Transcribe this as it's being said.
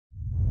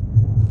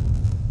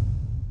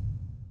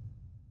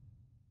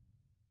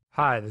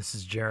Hi, this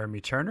is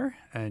Jeremy Turner,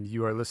 and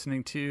you are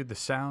listening to the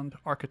Sound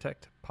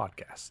Architect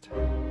Podcast.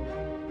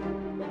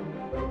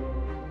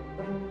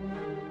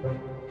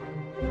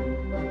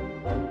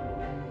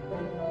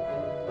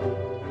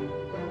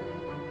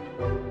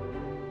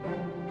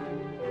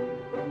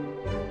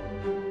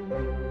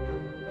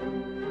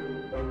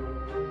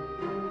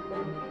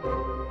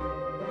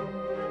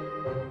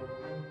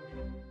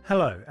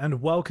 Hello,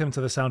 and welcome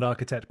to the Sound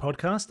Architect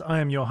Podcast. I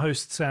am your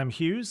host, Sam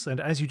Hughes, and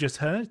as you just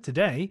heard,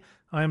 today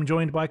I am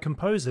joined by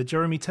composer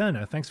Jeremy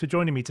Turner. Thanks for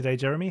joining me today,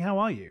 Jeremy. How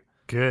are you?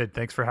 Good.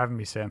 Thanks for having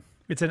me, Sam.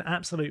 It's an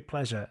absolute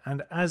pleasure.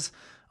 And as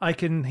I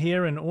can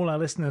hear, and all our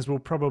listeners will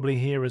probably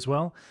hear as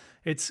well,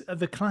 it's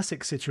the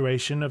classic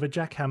situation of a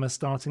jackhammer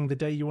starting the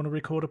day you want to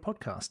record a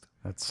podcast.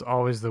 That's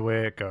always the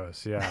way it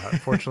goes. Yeah.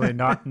 Unfortunately,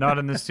 not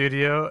in the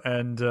studio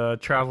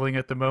and traveling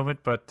at the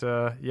moment, but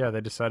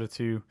they decided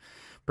to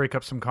break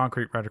up some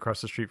concrete right across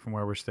the street from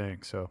where we're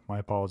staying. So my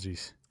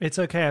apologies. It's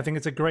okay. I think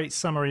it's a great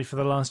summary for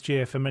the last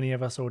year for many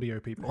of us audio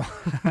people.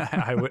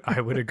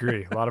 I would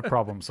agree. A lot of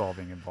problem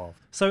solving involved.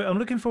 So I'm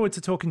looking forward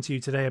to talking to you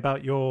today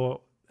about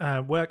your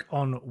work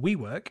on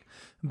WeWork.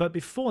 But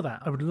before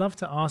that, I would love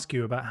to ask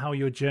you about how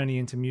your journey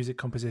into music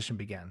composition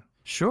began.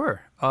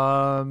 Sure.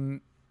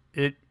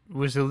 It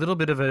was a little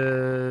bit of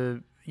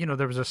there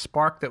was a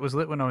spark that was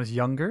lit when I was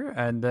younger,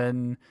 and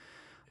then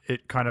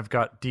it kind of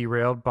got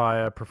derailed by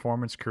a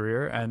performance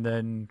career, and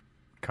then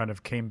kind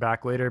of came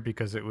back later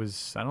because it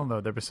was, I don't know,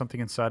 there was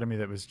something inside of me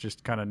that was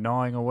just kind of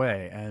gnawing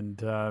away.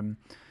 And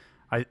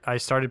I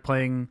started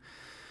playing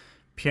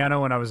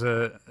piano when I was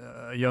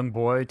a young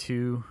boy,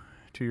 two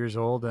years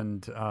old,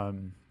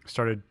 and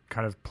started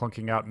kind of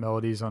plunking out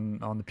melodies on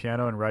the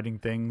piano and writing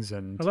things.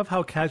 And I love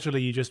how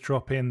casually you just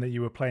drop in that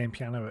you were playing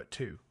piano at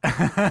 2,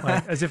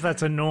 like, as if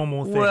that's a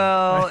normal thing.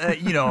 Well,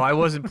 I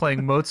wasn't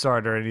playing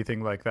Mozart or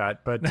anything like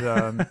that, but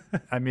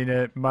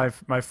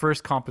my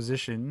first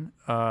composition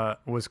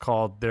was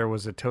called "There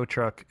Was a Tow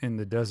Truck in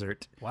the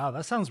Desert." Wow,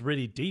 that sounds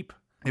really deep.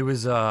 It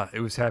was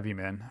heavy,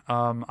 man.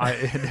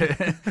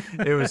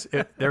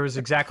 There was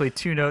exactly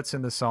 2 notes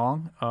in the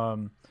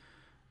song,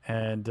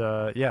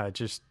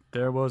 just.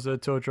 There was a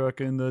tow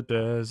truck in the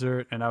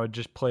desert, and I would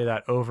just play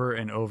that over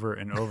and over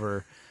and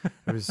over.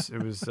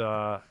 It was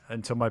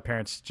until my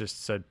parents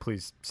just said,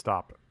 "Please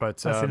stop." But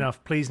that's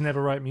enough. Please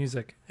never write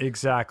music.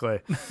 Exactly.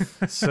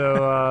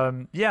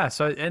 So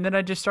and then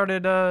I just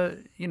started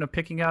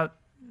picking out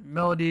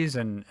melodies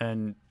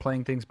and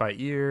playing things by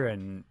ear,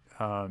 and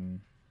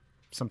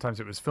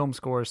sometimes it was film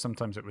scores,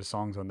 sometimes it was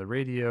songs on the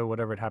radio,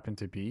 whatever it happened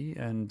to be,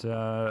 and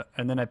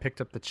then I picked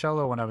up the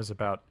cello when I was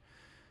about,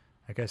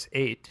 I guess,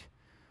 8.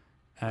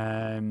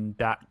 And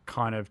that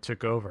kind of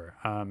took over.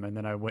 And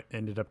then I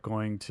ended up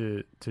going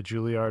to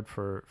Juilliard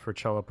for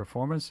cello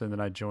performance. And then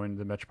I joined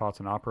the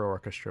Metropolitan Opera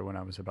Orchestra when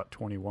I was about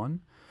 21.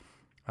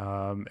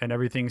 And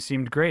everything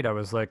seemed great. I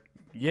was like,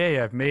 yay,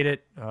 I've made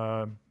it.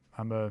 I'm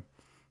a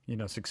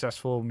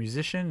successful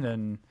musician,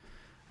 and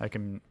I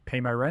can pay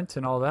my rent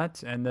and all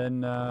that. And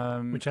then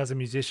which as a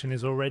musician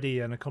is already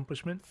an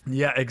accomplishment.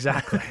 Yeah,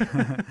 exactly.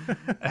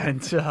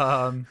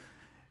 And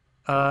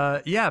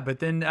but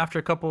then after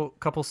a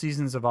couple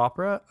seasons of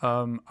opera,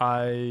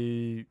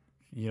 there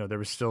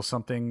was still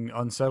something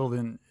unsettled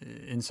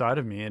inside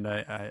of me, and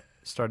I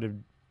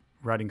started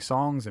writing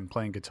songs and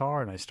playing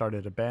guitar, and I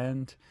started a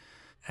band,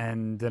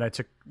 and then I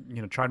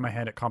tried my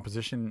hand at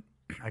composition.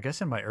 I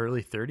guess in my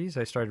early 30s,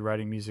 I started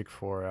writing music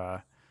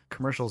for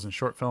commercials and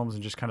short films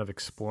and just kind of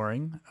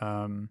exploring.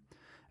 And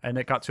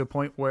it got to a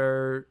point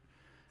where,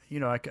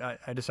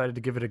 I decided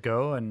to give it a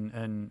go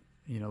and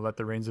let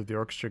the reins of the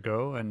orchestra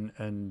go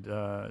and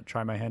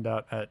try my hand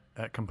out at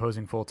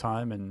composing full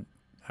time. And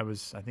I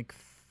was, I think,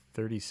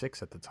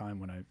 36 at the time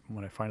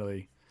when I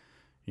finally,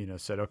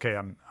 said, okay,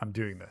 I'm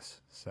doing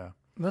this. So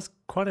that's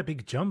quite a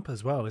big jump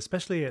as well,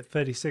 especially at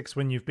 36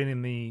 when you've been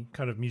in the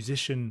kind of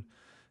musician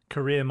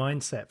career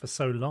mindset for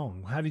so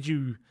long. How did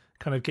you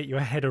kind of get your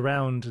head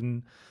around,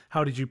 and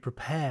how did you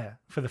prepare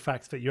for the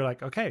fact that you're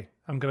like, okay,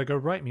 I'm going to go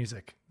write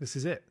music. This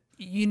is it.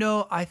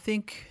 I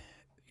think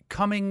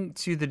coming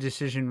to the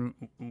decision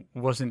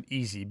wasn't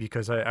easy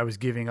because I was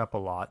giving up a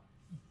lot,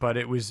 but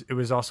it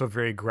was also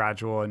very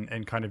gradual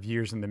and kind of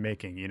years in the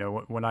making.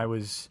 When I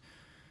was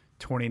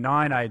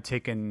 29, I had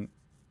taken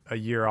a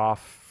year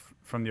off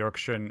from the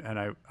orchestra,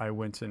 and I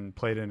went and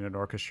played in an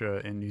orchestra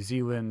in New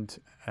Zealand,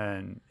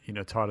 and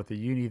taught at the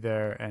uni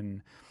there,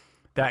 and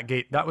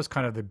that was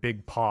kind of the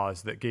big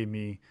pause that gave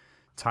me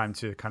time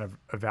to kind of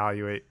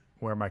evaluate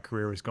where my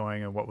career was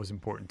going and what was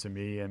important to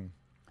me, and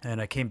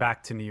I came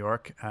back to New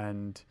York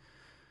and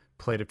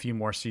played a few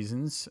more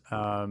seasons.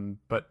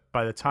 But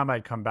by the time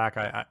I'd come back,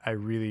 I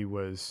really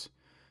was,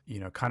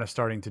 kind of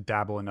starting to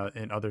dabble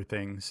in other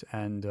things.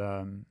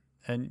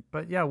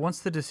 But once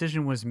the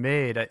decision was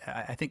made,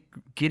 I think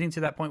getting to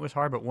that point was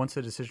hard, but once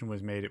the decision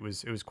was made, it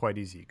was quite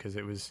easy, because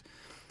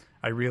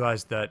I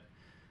realized that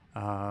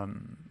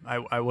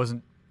I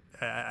wasn't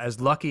as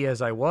lucky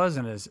as I was,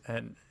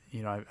 and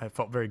I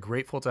felt very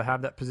grateful to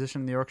have that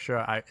position in the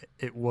orchestra.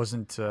 It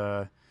wasn't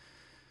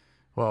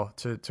Well,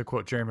 to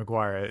quote Jerry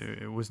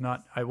Maguire,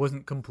 I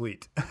wasn't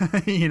complete.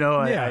 You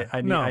know, Yeah,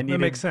 I no, needed, that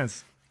makes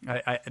sense.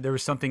 there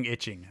was something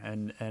itching,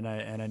 and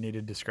I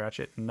needed to scratch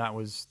it, and that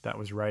was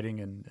writing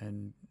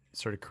and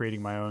sort of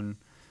creating my own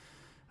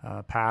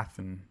path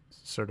and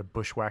sort of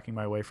bushwhacking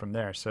my way from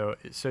there. So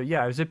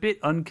yeah, it was a bit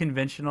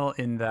unconventional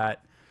in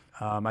that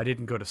I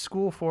didn't go to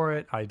school for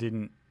it. I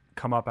didn't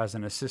come up as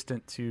an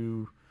assistant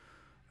to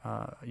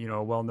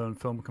a well-known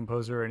film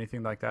composer or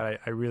anything like that.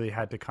 I really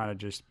had to kind of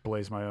just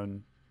blaze my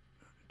own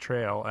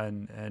trail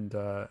and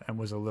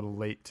was a little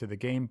late to the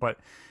game. But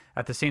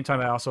at the same time,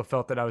 I also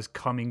felt that I was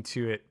coming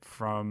to it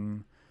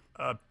from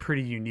a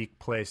pretty unique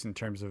place in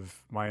terms of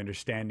my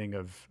understanding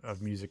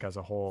of music as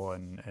a whole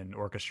and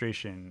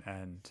orchestration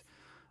and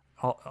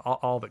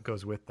all that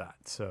goes with that.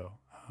 So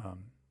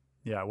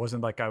yeah, it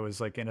wasn't like I was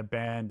like in a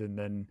band and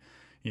then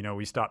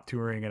we stopped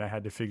touring and I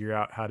had to figure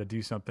out how to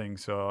do something.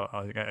 So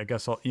I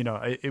guess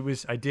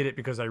I did it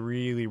because I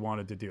really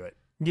wanted to do it.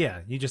 Yeah,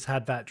 you just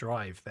had that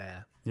drive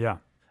there. Yeah.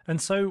 And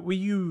so were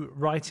you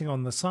writing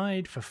on the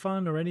side for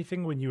fun or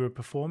anything when you were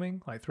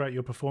performing, like throughout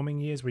your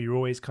performing years? Were you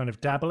always kind of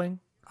dabbling?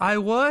 I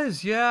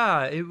was,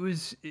 yeah. It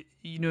was,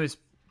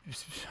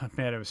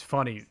 man, it was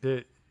funny.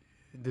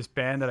 This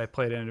band that I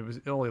played in,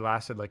 it only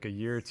lasted like a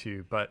year or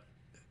two, but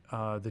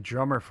the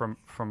drummer from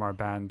our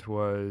band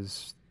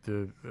was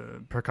the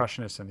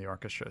percussionist in the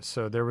orchestra.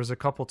 So there was a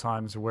couple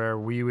times where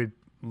we would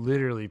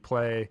literally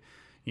play,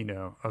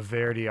 a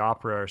Verdi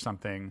opera or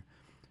something,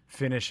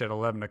 finish at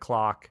 11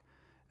 o'clock,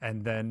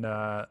 and then,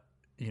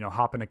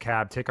 hop in a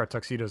cab, take our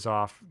tuxedos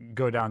off,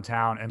 go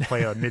downtown and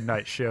play a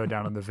midnight show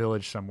down in the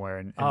Village somewhere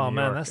in Oh, New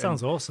man, York. that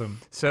sounds awesome.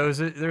 So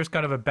there's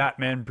kind of a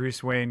Batman,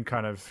 Bruce Wayne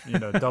kind of,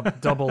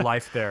 double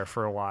life there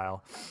for a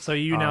while. So are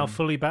you now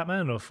fully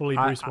Batman or fully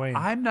Bruce Wayne?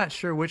 I'm not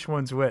sure which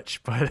one's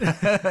which, but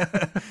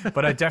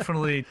but I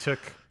definitely took,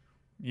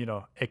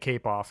 a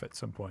cape off at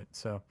some point.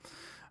 So,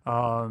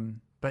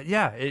 but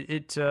yeah,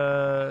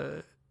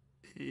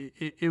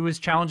 it was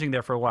challenging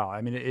there for a while.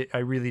 I mean, I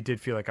really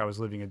did feel like I was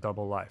living a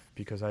double life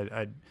because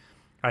I'd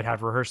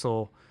have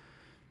rehearsal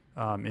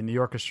in the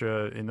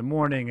orchestra in the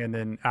morning, and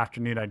then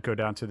afternoon I'd go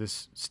down to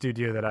this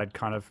studio that I'd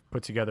kind of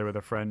put together with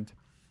a friend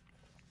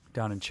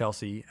down in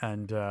Chelsea,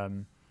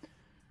 and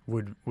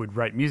would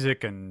write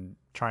music and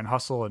try and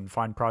hustle and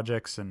find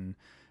projects, and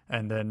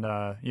then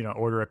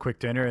order a quick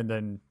dinner and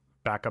then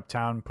back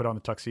uptown, put on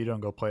the tuxedo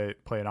and go play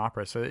an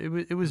opera. So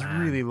it was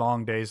really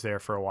long days there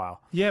for a while.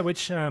 Yeah,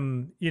 which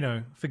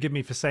forgive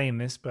me for saying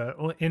this, but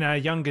in our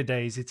younger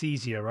days, it's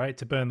easier, right,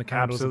 to burn the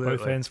candles at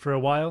both ends for a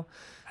while.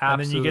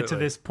 Absolutely. And then you get to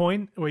this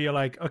point where you're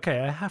like, okay,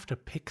 I have to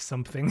pick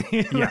something.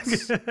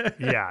 Yes.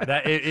 Yeah,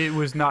 that it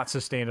was not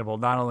sustainable,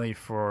 not only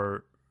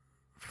for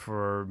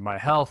my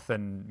health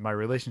and my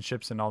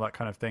relationships and all that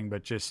kind of thing,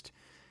 but just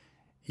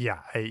you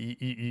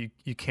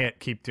can't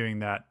keep doing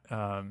that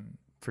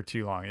for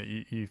too long.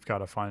 You've got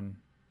to find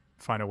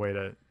a way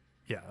to,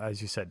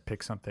 as you said,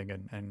 pick something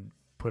and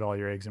put all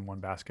your eggs in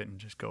one basket and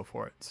just go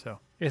for it. So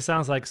it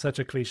sounds like such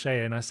a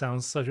cliche, and I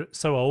sound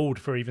so old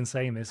for even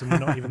saying this, and we're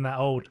not even that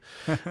old.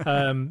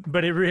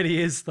 But it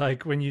really is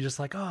like when you're just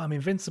like, oh, I'm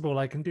invincible,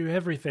 I can do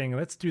everything.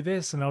 Let's do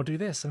this, and I'll do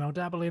this, and I'll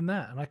dabble in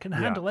that, and I can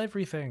handle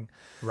everything.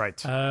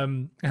 Right.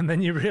 And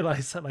then you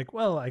realize that, like,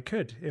 well, I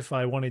could if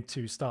I wanted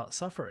to start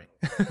suffering.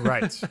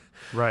 Right.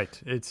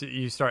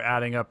 You start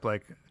adding up,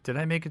 like, did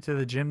I make it to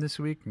the gym this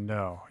week?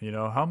 No.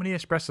 How many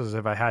espressos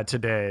have I had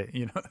today?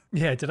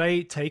 Yeah. Did I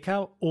eat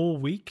takeout all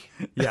week?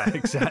 Yeah,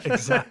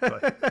 exactly.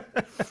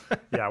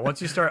 Yeah.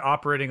 Once you start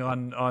operating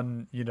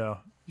on,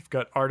 you've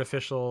got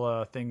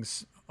artificial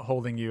things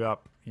holding you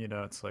up,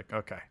 it's like,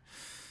 okay,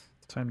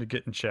 it's time to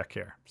get in check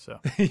here. So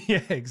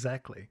yeah,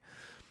 exactly.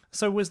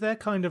 So was there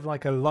kind of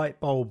like a light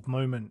bulb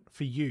moment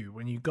for you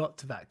when you got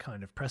to that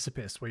kind of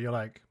precipice where you're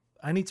like,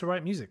 I need to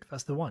write music.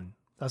 That's the one.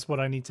 That's what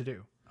I need to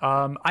do.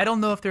 I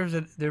don't know if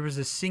there was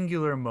a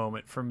singular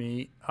moment for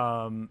me.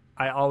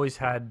 I always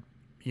had,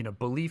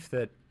 belief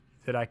that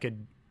I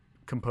could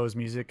compose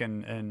music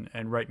and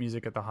write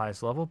music at the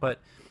highest level.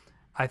 But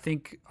I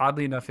think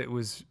oddly enough, it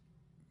was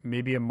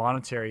maybe a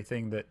monetary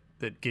thing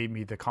that gave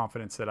me the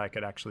confidence that I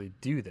could actually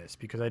do this,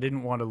 because I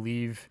didn't want to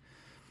leave,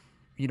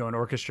 an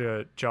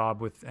orchestra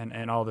job with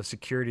and all the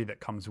security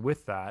that comes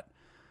with that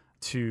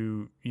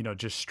to,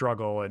 just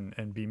struggle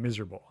and be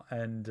miserable.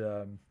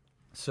 And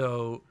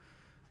so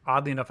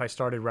oddly enough, I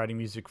started writing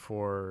music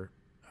for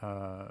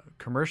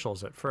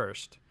commercials at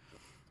first,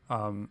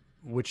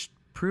 which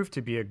proved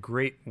to be a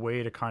great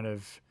way to kind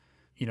of,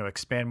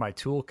 expand my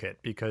toolkit,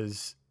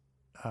 because,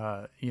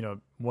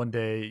 one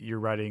day you're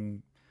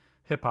writing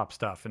hip hop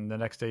stuff, and the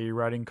next day you're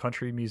writing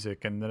country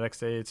music, and the next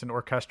day it's an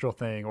orchestral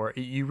thing, or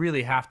you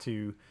really have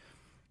to,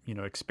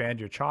 expand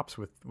your chops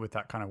with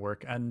that kind of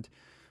work.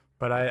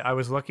 But I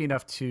was lucky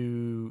enough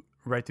to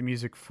write the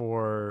music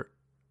for,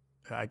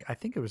 I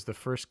think it was the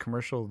first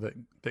commercial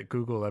that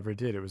Google ever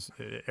did.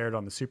 It aired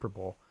on the Super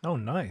Bowl. Oh,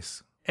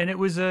 nice. And it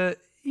was a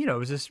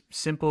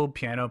simple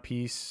piano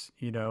piece,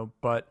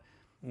 but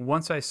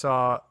once I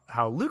saw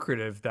how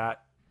lucrative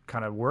that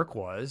kind of work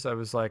was, I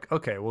was like,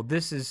 okay, well,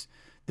 this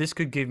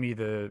could give me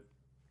the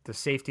the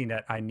safety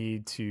net I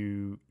need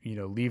to,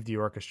 leave the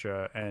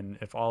orchestra. And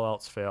if all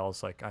else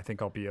fails, like, I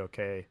think I'll be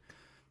okay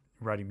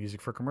writing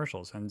music for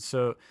commercials. And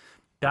so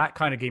that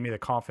kind of gave me the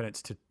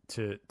confidence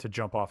to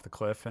jump off the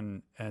cliff,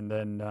 and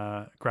then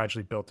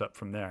gradually built up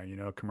from there.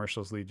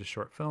 Commercials lead to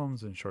short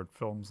films, and short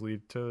films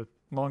lead to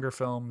longer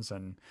films,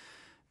 and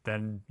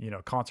then,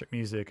 concert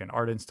music and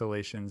art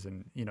installations,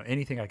 and,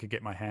 anything I could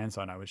get my hands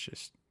on, I was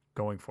just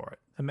going for it.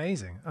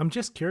 Amazing. I'm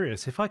just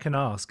curious, if I can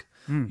ask,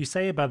 you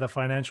say about the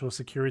financial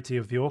security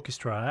of the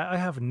orchestra. I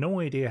have no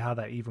idea how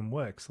that even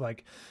works.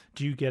 Like,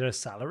 do you get a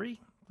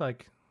salary,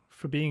 like,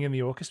 for being in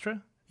the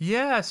orchestra?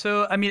 Yeah.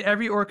 So, I mean,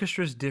 every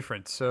orchestra is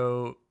different.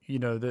 So,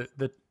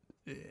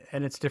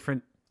 and it's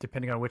different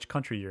depending on which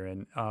country you're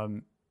in.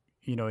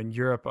 In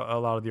Europe, a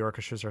lot of the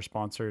orchestras are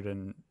sponsored,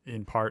 and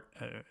in part,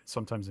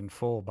 sometimes in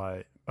full,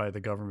 by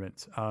the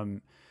government.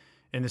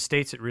 In the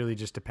States, it really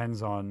just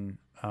depends on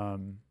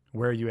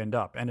where you end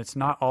up. And it's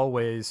not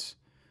always,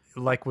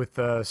 like with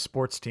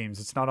sports teams,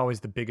 it's not always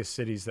the biggest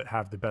cities that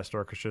have the best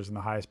orchestras and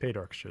the highest paid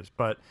orchestras.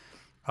 But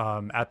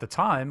at the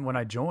time when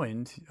I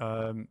joined,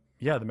 the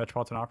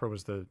Metropolitan Opera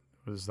was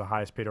the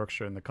highest paid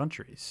orchestra in the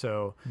country.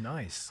 So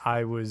nice.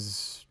 I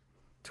was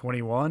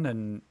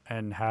 21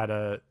 and had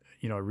a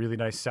really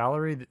nice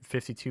salary,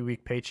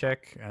 52-week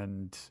paycheck,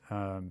 and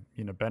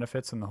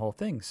benefits and the whole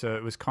thing. So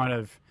it was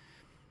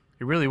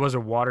it really was a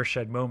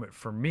watershed moment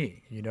for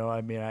me.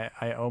 I mean,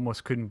 I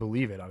almost couldn't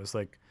believe it. I was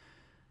like,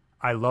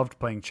 I loved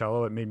playing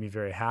cello. It made me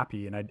very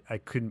happy. And I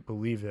couldn't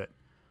believe that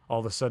all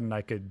of a sudden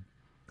I could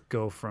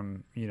go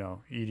from,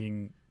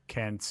 eating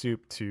canned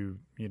soup to,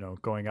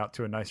 going out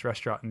to a nice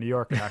restaurant in New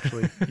York and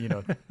actually,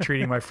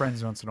 treating my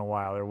friends once in a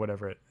while, or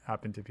whatever it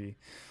happened to be.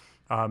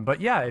 But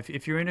yeah,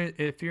 if you're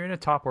in a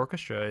top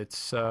orchestra,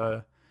 it's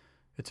a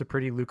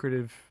pretty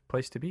lucrative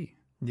place to be.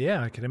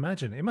 Yeah, I can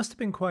imagine. It must have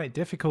been quite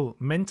difficult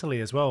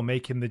mentally as well,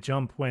 making the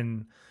jump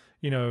when,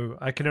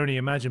 I can only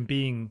imagine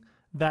being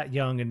that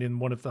young and in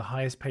one of the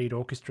highest paid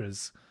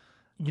orchestras.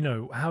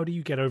 How do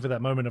you get over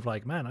that moment of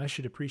like, man, I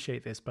should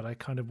appreciate this, but I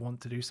kind of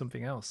want to do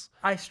something else?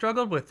 I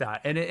struggled with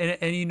that.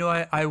 And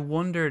I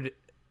wondered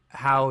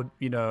how,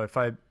 if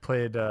I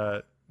played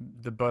the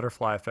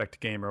butterfly effect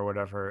game or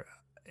whatever,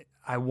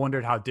 I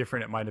wondered how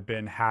different it might have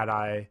been had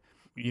I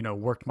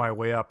worked my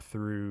way up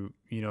through,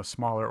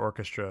 smaller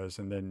orchestras,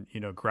 and then,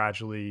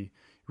 gradually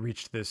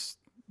reached this,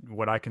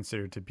 what I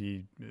consider to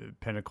be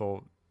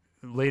pinnacle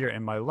later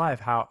in my life,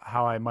 how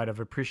I might have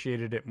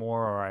appreciated it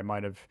more, or I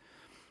might have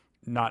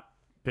not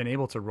been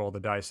able to roll the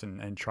dice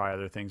and try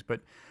other things.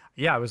 But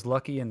yeah, I was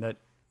lucky in that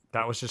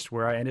was just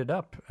where I ended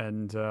up.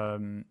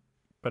 And,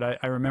 but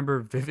I remember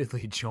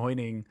vividly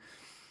joining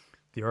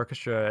the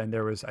orchestra, and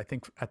there was, I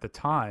think at the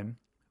time,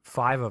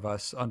 5 of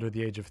us under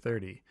the age of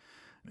 30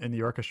 in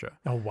the orchestra.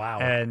 Oh, wow.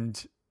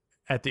 And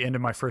at the end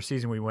of my first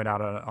season, we went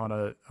out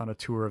on a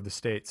tour of the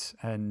States,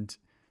 and,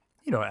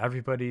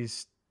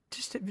 everybody's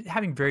just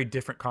having very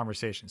different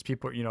conversations.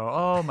 People,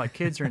 oh, my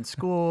kids are in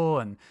school,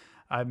 and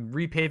I'm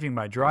repaving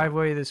my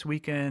driveway this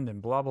weekend,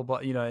 and blah, blah, blah,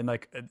 and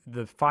like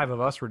the 5 of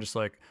us were just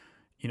like,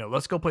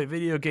 let's go play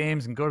video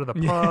games and go to the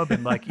pub,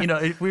 and like,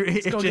 let's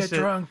go get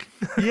drunk.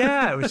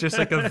 Yeah. It was just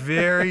like a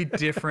very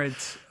different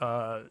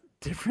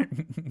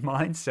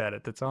mindset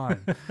at the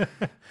time.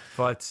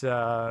 But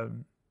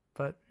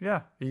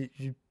yeah,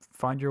 you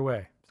find your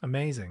way.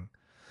 Amazing.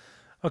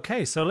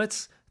 Okay, so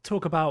let's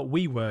talk about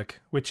WeWork,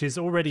 which is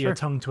already a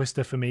tongue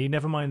twister for me.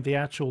 Never mind the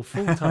actual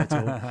full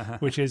title,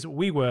 which is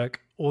WeWork,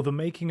 or the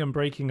Making and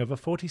Breaking of a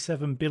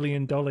 $47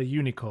 billion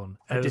Unicorn.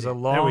 There we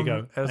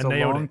go. It was a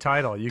long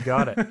title. You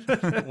got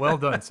it. Well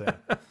done, Sam.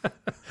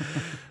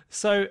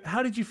 So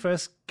how did you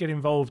first get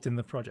involved in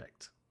the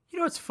project?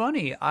 It's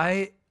funny.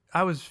 I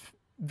was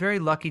very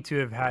lucky to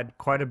have had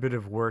quite a bit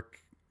of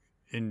work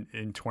in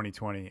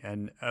 2020,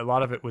 and a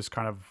lot of it was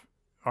kind of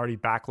already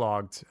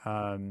backlogged.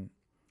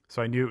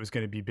 So I knew it was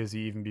going to be busy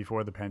even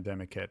before the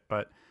pandemic hit.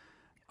 But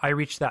I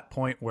reached that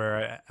point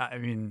where, I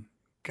mean,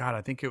 God,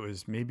 I think it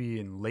was maybe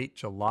in late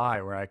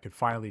July where I could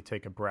finally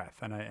take a breath,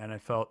 and I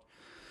felt,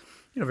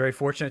 very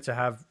fortunate to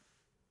have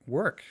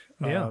work.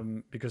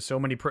 Because so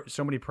many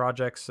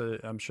projects,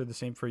 I'm sure the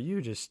same for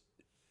you, just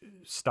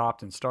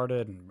stopped and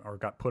started, or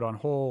got put on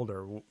hold,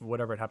 or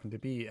whatever it happened to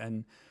be.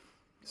 And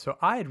so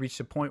I had reached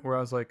a point where I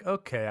was like,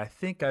 okay, I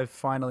think I've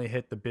finally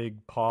hit the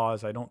big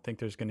pause. I don't think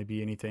there's going to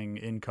be anything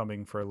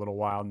incoming for a little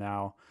while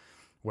now,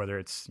 whether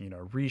it's,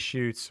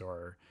 reshoots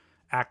or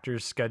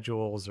actors'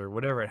 schedules or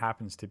whatever it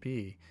happens to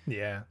be.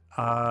 Yeah.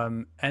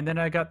 And then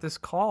I got this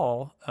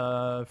call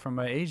from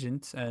my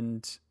agent,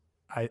 and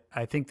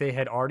I think they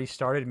had already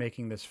started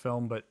making this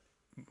film, but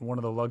one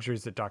of the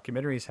luxuries that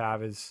documentaries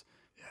have is,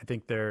 I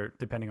think they're,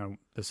 depending on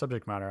the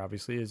subject matter,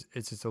 obviously,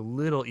 it's just a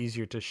little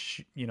easier to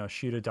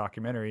shoot a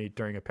documentary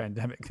during a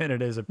pandemic than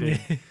it is a big,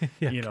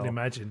 I can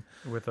imagine,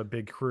 with a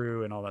big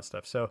crew and all that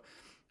stuff. So,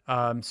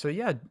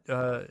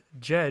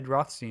 Jed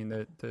Rothstein,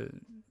 the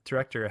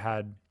director,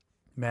 had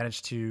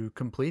managed to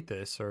complete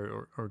this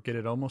or get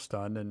it almost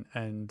done,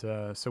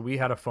 and so we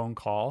had a phone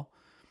call,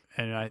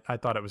 and I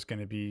thought it was going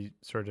to be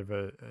sort of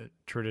a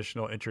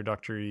traditional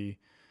introductory,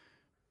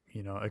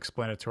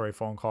 explanatory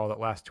phone call that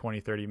lasts 20,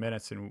 30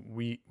 minutes. And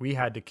we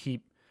had to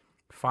keep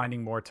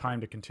finding more time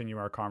to continue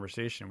our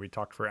conversation. We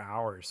talked for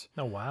hours.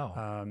 Oh,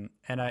 wow.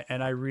 And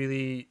I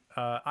really,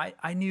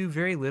 I knew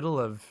very little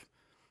of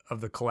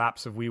the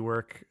collapse of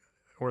WeWork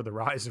or the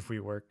rise of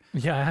WeWork.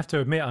 Yeah, I have to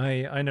admit,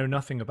 I know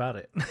nothing about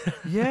it.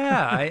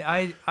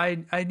 Yeah,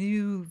 I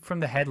knew from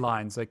the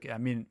headlines. Like, I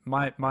mean,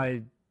 my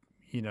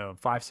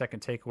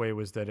 5-second takeaway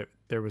was that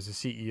there was a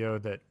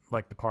CEO that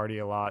liked the party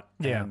a lot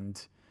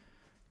and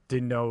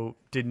didn't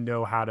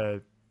know how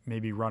to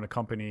maybe run a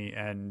company,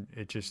 and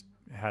it just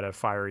had a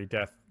fiery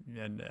death.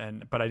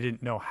 But I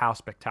didn't know how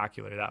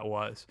spectacular that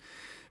was.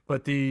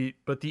 But the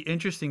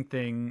interesting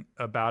thing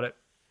about it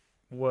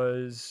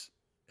was,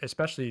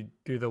 especially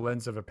through the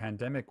lens of a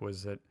pandemic,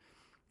 was that,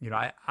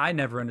 I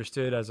never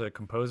understood as a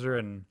composer,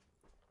 and,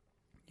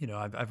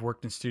 I've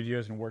worked in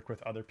studios and worked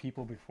with other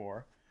people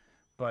before,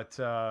 but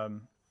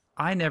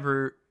I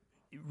never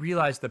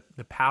realized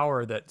the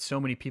power that so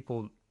many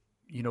people,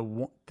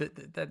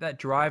 that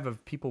drive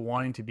of people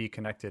wanting to be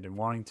connected and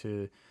wanting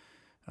to,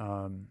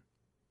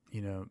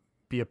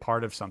 be a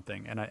part of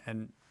something.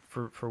 And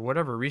for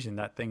whatever reason,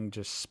 that thing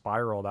just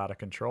spiraled out of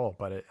control.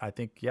 But I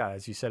think,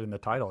 as you said in the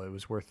title, it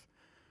was worth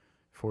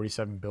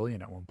 $47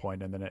 billion at one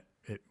point, and then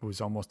it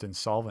was almost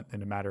insolvent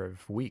in a matter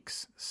of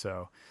weeks.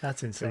 So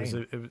that's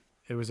insane.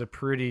 It was a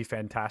pretty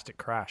fantastic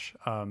crash.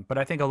 But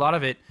I think a lot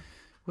of it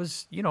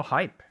was,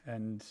 hype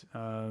and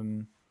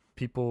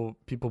people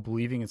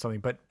believing in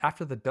something. But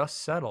after the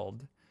dust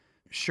settled,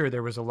 sure,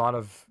 there was a lot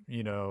of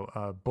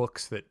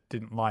books that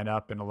didn't line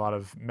up, and a lot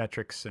of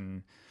metrics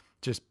and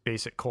just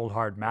basic cold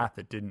hard math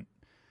that didn't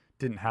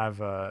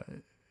have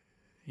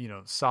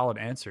solid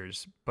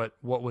answers. But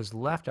what was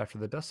left after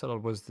the dust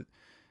settled was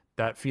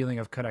that feeling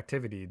of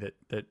connectivity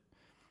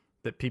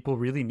that people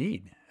really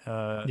need.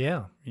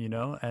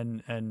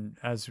 And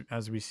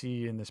as we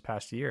see in this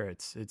past year,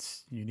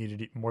 it's you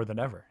needed it more than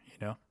ever.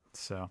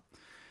 So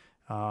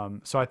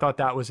I thought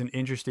that was an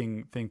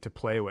interesting thing to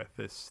play with,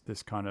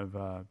 this kind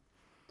of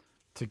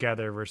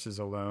together versus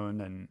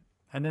alone,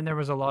 and then there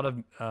was a lot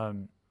of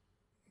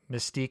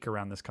mystique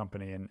around this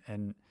company,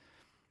 and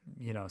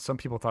some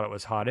people thought it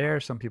was hot air,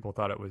 some people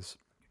thought it was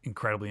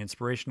incredibly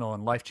inspirational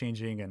and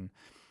life-changing,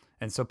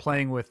 and so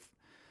playing with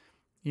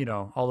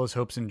all those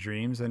hopes and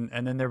dreams, and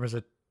then there was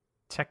a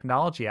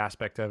technology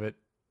aspect of it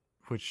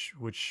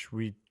which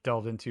we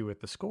delved into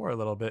with the score a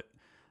little bit,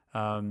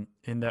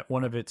 in that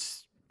one of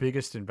its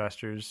biggest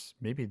investors,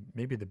 maybe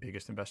the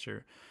biggest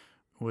investor,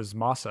 was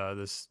Masa,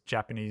 this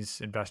Japanese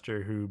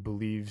investor who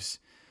believes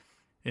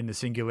in the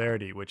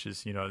singularity, which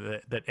is,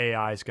 that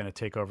AI is going to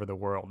take over the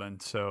world. And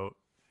so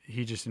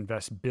he just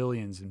invests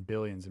billions and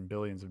billions and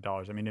billions of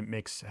dollars. I mean, it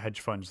makes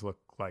hedge funds look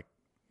like,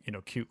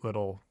 cute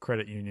little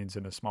credit unions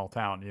in a small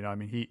town.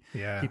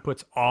 He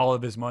puts all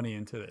of his money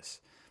into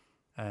this.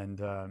 And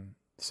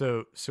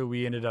so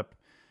we ended up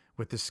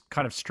with this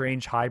kind of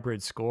strange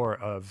hybrid score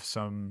of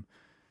some,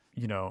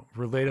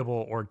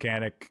 relatable,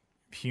 organic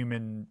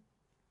human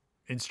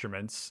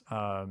instruments,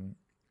 and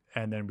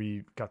then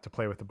we got to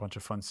play with a bunch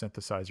of fun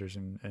synthesizers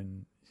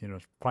and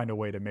find a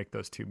way to make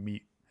those two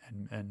meet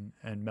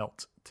and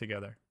melt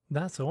together.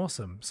 That's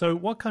awesome. So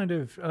what kind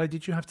of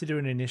did you have to do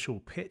an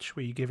initial pitch?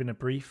 Were you given a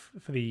brief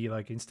for the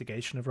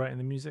instigation of writing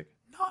the music?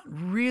 Not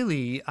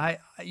really. I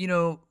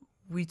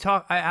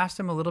asked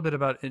him a little bit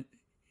about it,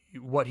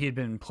 what he had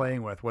been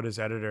playing with, what his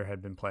editor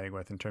had been playing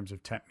with in terms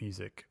of temp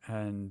music,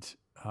 and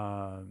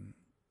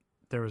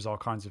there was all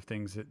kinds of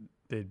things that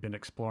they'd been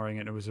exploring,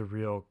 and it was a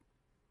real,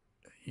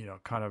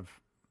 kind of,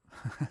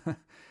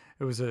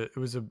 it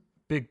was a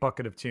big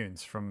bucket of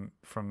tunes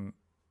from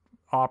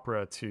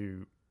opera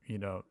to,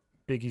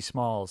 Biggie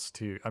Smalls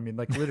to,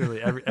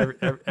 literally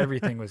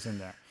everything was in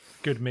there.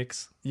 Good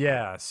mix.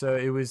 Yeah. So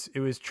it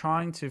was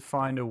trying to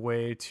find a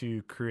way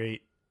to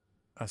create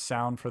a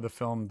sound for the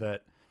film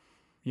that,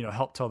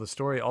 helped tell the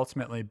story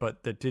ultimately,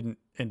 but that didn't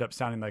end up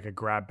sounding like a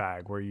grab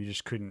bag where you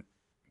just couldn't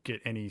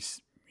get any,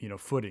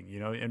 footing,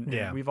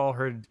 and we've all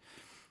heard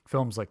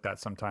films like that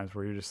sometimes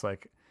where you're just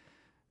like,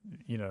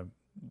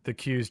 the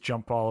cues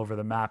jump all over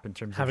the map in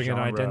terms having of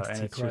genre, an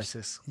identity and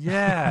crisis.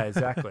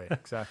 Exactly.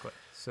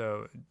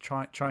 So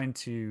trying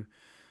to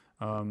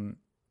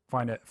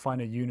find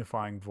a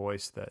unifying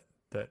voice that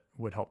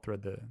would help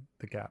thread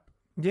the gap.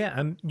 Yeah,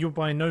 and you're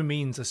by no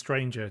means a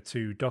stranger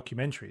to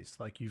documentaries.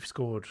 You've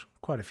scored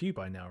quite a few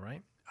by now,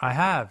 right? I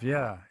have,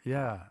 yeah.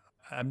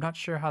 I'm not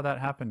sure how that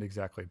happened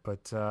exactly,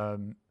 but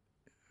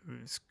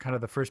it's kind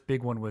of the first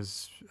big one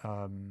was,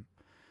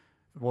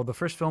 the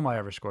first film I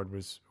ever scored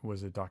was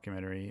a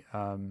documentary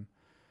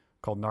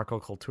called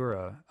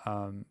Narcocultura,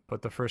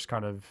 but the first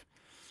kind of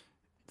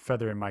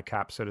feather in my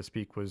cap, so to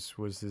speak, was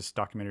this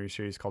documentary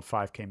series called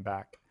Five Came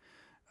Back,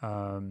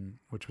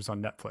 which was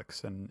on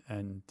Netflix,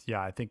 and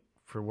I think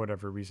for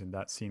whatever reason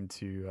that seemed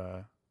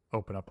to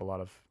open up a lot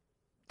of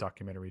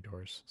documentary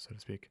doors, so to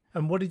speak.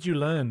 And what did you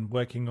learn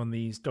working on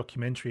these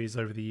documentaries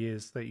over the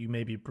years that you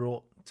maybe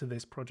brought to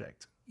this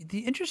project? The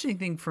interesting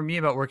thing for me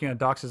about working on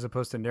docs as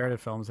opposed to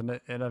narrative films, and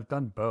I've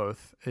done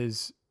both,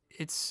 is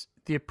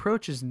the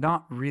approach is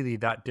not really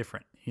that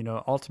different.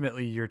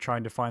 ultimately you're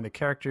trying to find the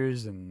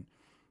characters, and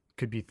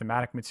could be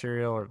thematic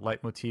material or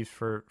leitmotifs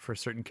for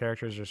certain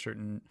characters or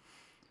certain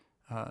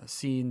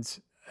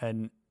scenes,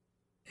 and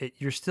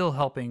you're still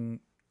helping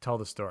tell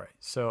the story.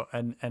 So,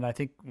 and I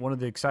think one of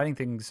the exciting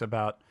things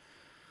about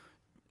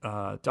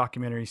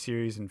documentary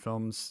series and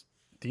films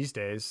these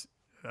days,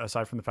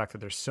 aside from the fact that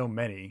there's so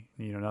many,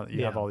 now that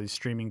you have all these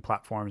streaming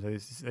platforms,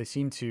 they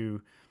seem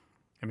to,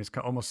 I mean, it's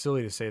almost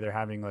silly to say they're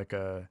having like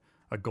a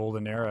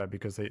golden era,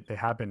 because they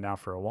have been now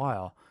for a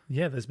while.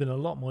 Yeah, there's been a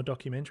lot more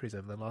documentaries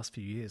over the last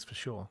few years, for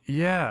sure.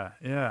 Yeah.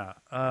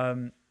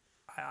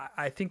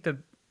 I think the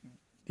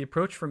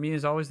approach for me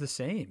is always the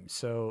same.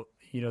 So,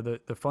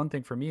 the fun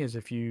thing for me is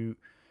if you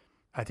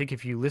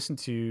listen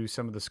to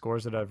some of the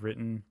scores that I've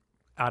written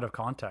out of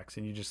context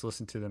and you just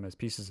listen to them as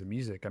pieces of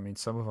music, I mean,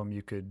 some of them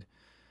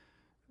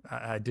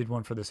I did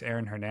one for this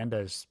Aaron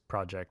Hernandez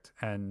project,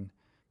 and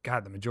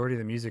God, the majority of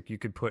the music you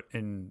could put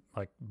in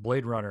like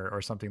Blade Runner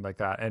or something like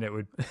that, and it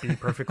would be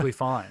perfectly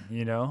fine,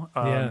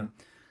 Yeah.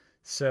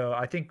 So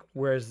I think,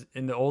 whereas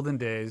in the olden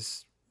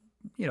days,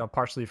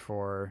 partially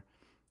for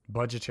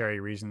budgetary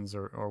reasons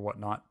or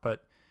whatnot,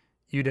 but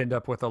you'd end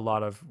up with a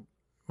lot of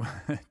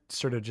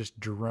sort of just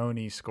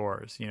droney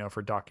scores,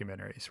 for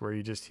documentaries, where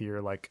you just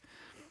hear like,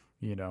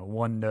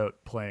 one note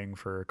playing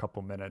for a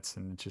couple minutes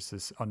and it's just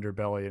this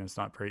underbelly, and it's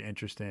not very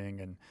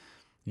interesting. And,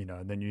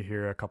 then you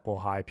hear a couple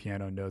high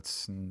piano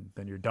notes and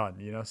then you're done,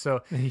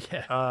 So,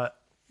 Yeah.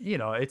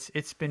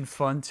 It's been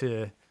fun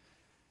to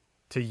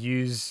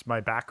use my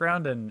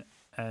background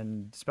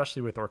and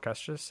especially with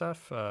orchestra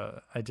stuff.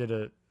 I did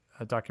a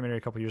documentary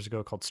a couple years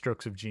ago called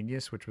Strokes of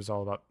Genius, which was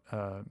all about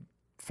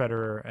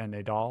Federer and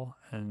Nadal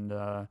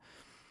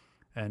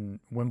and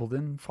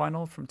Wimbledon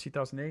final from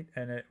 2008,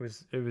 and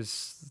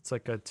it's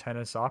like a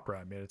tennis opera.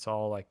 I mean, it's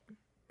all like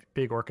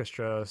big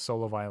orchestra,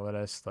 solo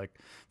violinist, like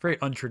very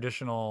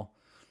untraditional,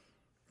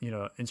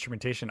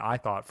 instrumentation, I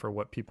thought, for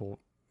what people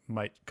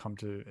might come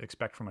to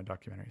expect from a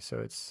documentary. So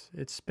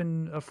it's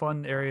been a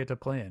fun area to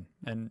play in,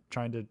 and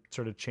trying to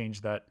sort of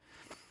change that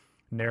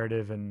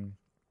narrative and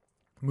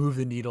move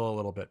the needle a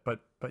little bit.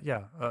 But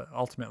yeah,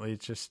 ultimately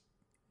it's just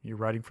you're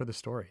writing for the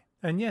story.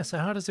 And yeah, so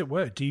how does it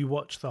work? Do you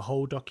watch the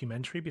whole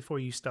documentary before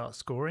you start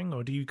scoring,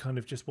 or do you kind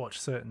of just watch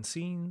certain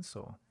scenes?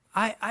 Or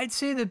I'd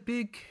say the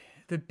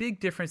big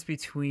difference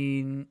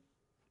between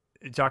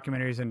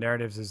documentaries and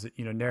narratives is that,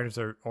 narratives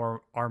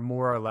are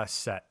more or less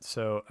set.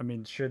 So, I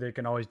mean, sure, they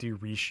can always do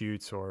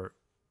reshoots or,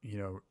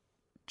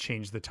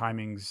 change the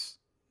timings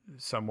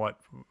somewhat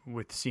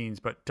with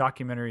scenes, but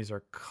documentaries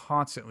are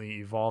constantly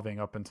evolving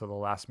up until the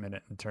last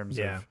minute in terms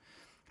of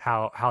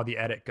how the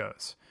edit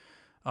goes.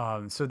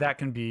 So that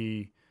can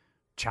be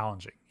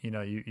challenging.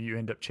 You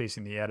end up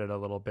chasing the edit a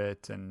little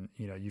bit, and,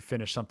 you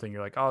finish something,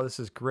 you're like, oh, this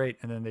is great.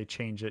 And then they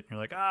change it and you're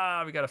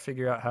like, we got to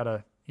figure out how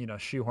to,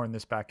 shoehorn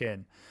this back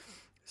in.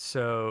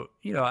 So,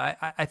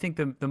 I think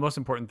the most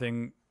important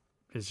thing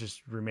is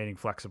just remaining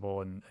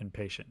flexible and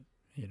patient,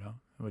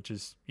 which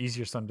is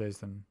easier some days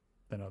than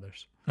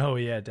others. Oh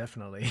yeah,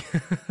 definitely.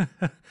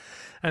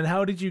 And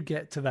how did you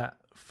get to that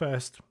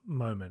first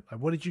moment?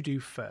 Like, what did you do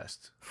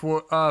first?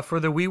 For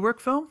the WeWork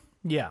film?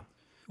 Yeah.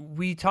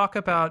 We talk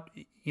about,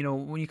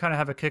 when you kind of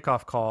have a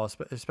kickoff call,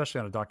 especially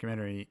on a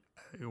documentary,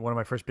 one of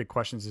my first big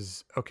questions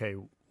is, okay,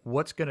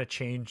 what's going to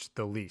change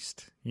the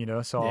least?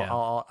 So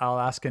I'll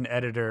ask an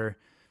editor,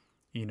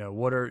 do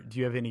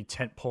you have any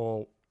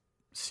tentpole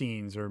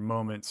scenes or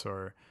moments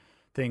or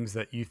things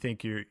that you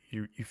think you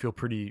feel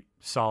pretty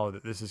solid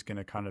that this is going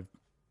to kind of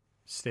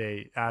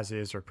stay as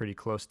is or pretty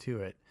close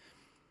to it?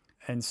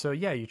 And so,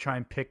 yeah, you try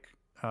and pick.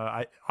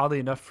 Oddly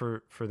enough,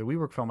 for the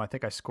WeWork film, I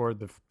think I scored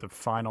the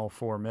final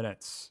 4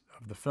 minutes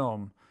of the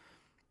film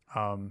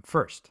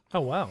first. Oh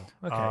wow!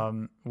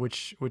 Okay.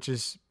 Which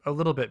is a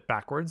little bit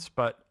backwards,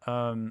 but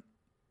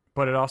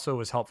it also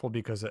was helpful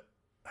because it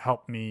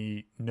helped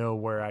me know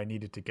where I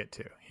needed to get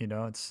to.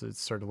 It's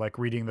sort of like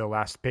reading the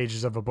last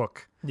pages of a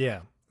book.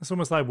 Yeah, it's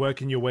almost like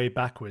working your way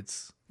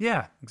backwards.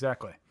 Yeah,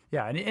 exactly.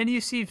 Yeah, and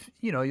you see,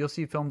 you'll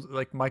see films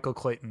like Michael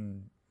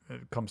Clayton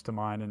comes to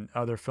mind, and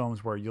other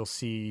films where you'll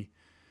see,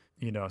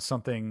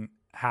 something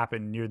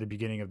happen near the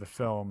beginning of the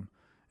film,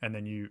 and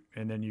then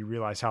you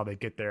realize how they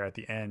get there at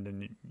the end,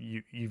 and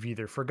you've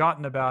either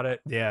forgotten about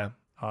it,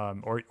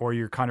 or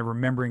you're kind of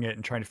remembering it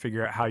and trying to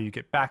figure out how you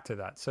get back to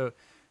that. So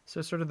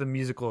sort of the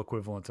musical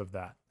equivalent of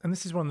that. And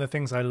this is one of the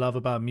things I love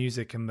about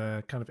music and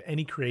the kind of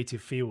any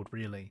creative field,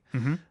 really.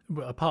 Mm-hmm.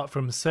 Apart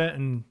from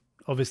certain,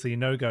 obviously,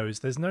 no-goes,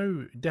 there's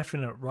no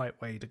definite right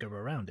way to go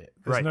around it.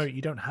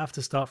 You don't have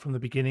to start from the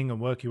beginning and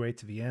work your way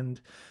to the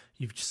end.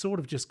 You've sort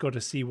of just got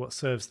to see what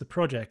serves the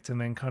project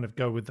and then kind of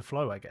go with the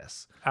flow, I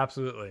guess.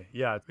 Absolutely.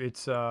 Yeah.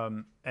 It's,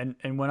 and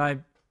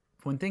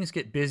when things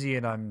get busy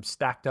and I'm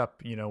stacked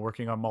up,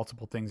 working on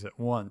multiple things at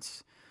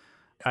once,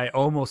 I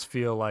almost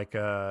feel like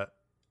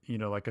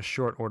like a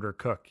short order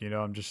cook.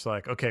 I'm just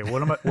like, okay,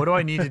 what do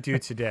I need to do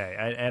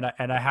today?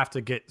 And I have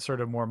to get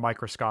sort of more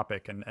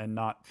microscopic and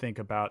not think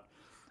about,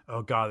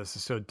 oh God, this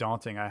is so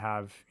daunting. I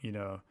have,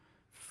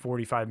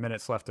 45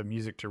 minutes left of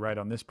music to write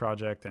on this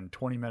project and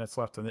 20 minutes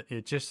left on it.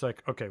 It's just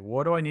like, okay,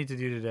 what do I need to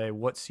do today?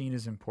 What scene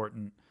is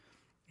important?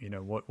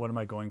 What am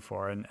I going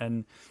for?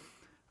 And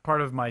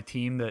part of my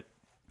team that,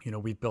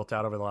 we've built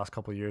out over the last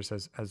couple of years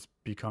has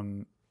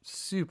become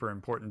super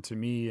important to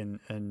me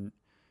and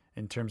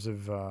in terms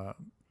of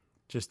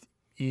just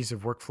ease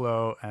of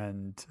workflow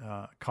and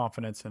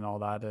confidence and all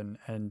that.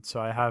 And so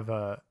I have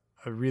a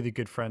really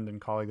good friend and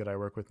colleague that I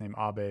work with named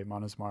Abe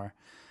Manasmar.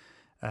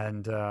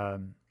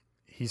 And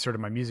he's sort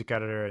of my music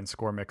editor and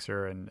score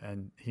mixer,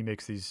 and he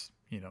makes these,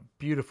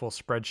 beautiful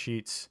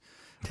spreadsheets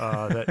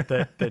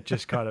that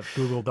just kind of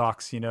Google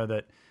Docs,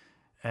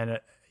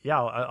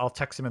 I'll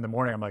text him in the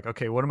morning. I'm like,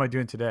 okay, what am I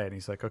doing today? And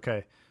he's like,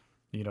 okay,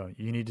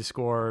 you need to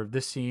score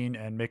this scene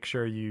and make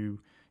sure you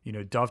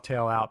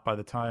dovetail out by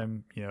the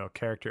time,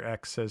 character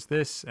X says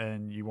this,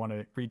 and you want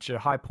to reach a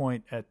high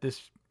point at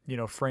this,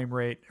 frame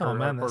rate. Oh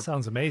man, that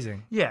sounds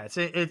amazing. Yeah.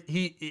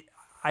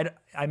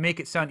 I make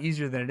it sound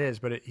easier than it is,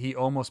 but he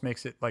almost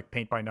makes it like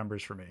paint by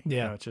numbers for me.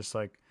 Yeah. It's just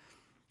like,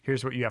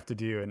 here's what you have to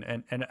do.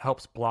 And it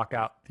helps block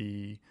out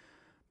the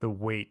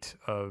weight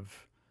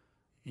of,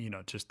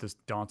 just this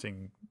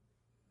daunting,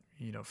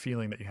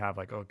 feeling that you have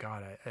like, oh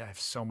God, I have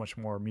so much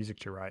more music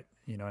to write,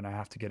 and I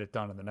have to get it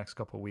done in the next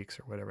couple of weeks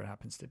or whatever it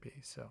happens to be.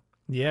 So,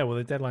 yeah, well,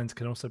 the deadlines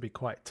can also be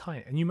quite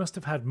tight, and you must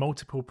have had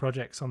multiple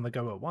projects on the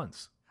go at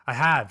once. I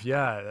have,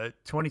 yeah.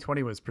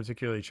 2020 was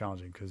particularly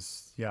challenging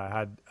because,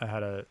 I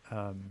had a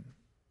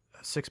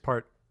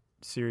 6-part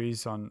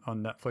series on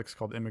Netflix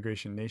called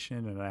Immigration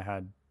Nation, and I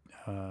had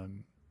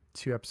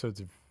 2 episodes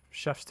of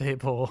Chef's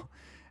Table,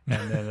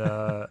 and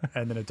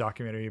then a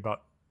documentary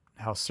about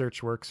how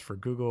search works for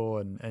Google,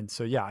 and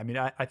so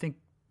I think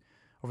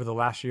over the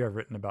last year I've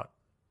written about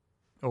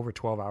over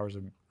 12 hours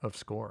of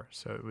score.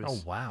 So it was, oh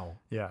wow,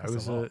 yeah,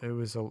 that's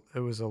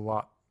it was a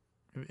lot,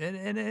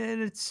 and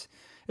it's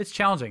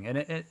challenging,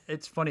 and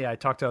it's funny. I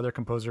talk to other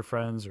composer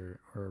friends or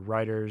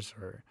writers,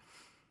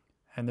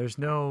 and there's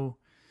no.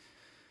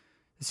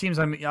 It seems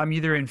I'm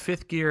either in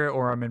 5th gear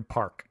or I'm in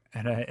park,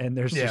 and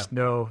there's just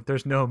no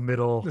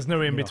middle. There's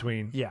no in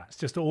between. Yeah, it's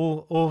just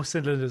all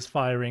cylinders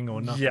firing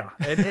or nothing. Yeah,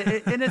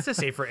 and it's the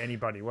same for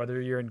anybody, whether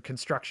you're in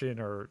construction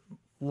or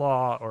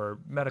law or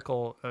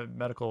medical.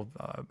 Medical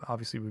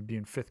obviously would be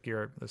in 5th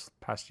gear this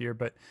past year,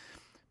 but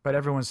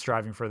everyone's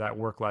striving for that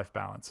work-life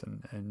balance,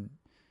 and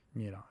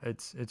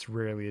it's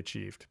rarely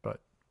achieved, but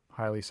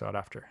highly sought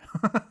after.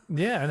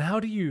 Yeah, and how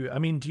do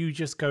you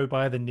just go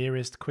by the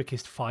nearest,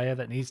 quickest fire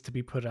that needs to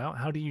be put out?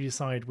 How do you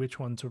decide which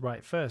one to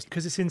write first?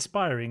 Because it's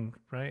inspiring,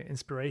 right?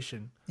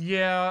 Inspiration.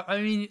 Yeah,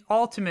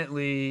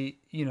 ultimately,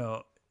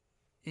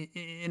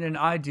 in an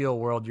ideal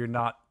world, you're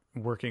not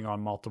working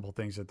on multiple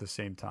things at the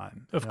same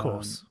time. Of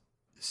course.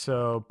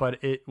 But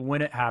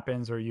when it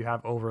happens, or you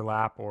have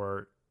overlap,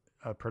 or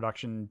a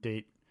production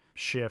date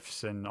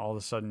shifts, and all of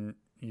a sudden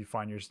you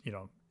find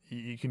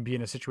you can be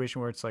in a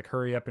situation where it's like,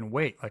 hurry up and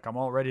wait. Like, I'm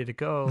all ready to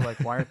go. Like,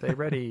 why aren't they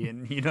ready?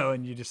 And,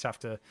 and you just have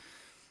to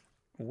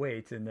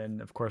wait. And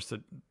then of course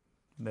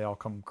they all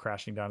come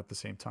crashing down at the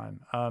same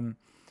time.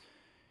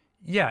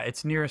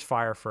 It's nearest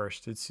fire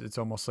first. It's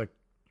almost like,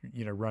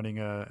 running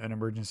an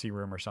emergency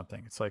room or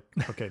something. It's like,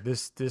 okay,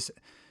 this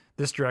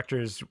director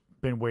has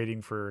been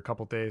waiting for a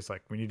couple of days.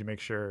 Like, we need to make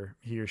sure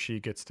he or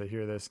she gets to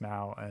hear this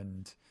now.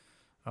 And,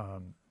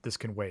 this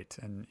can wait.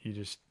 And you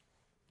just,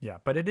 yeah,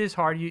 but it is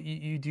hard.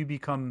 You do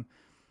become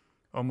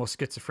almost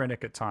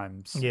schizophrenic at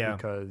times. Yeah.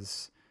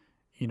 Because,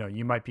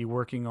 you might be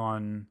working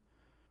on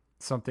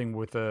something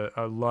with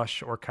a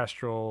lush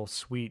orchestral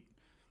suite,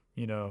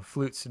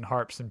 flutes and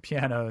harps and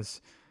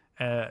pianos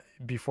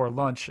before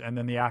lunch. And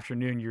then the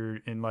afternoon you're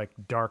in like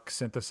dark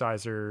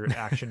synthesizer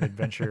action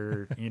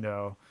adventure,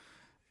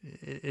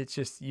 It's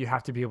just, you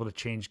have to be able to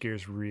change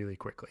gears really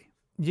quickly.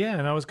 Yeah,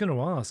 and I was going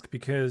to ask,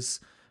 because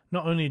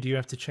not only do you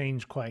have to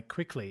change quite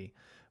quickly,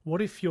 what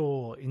if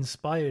you're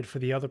inspired for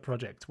the other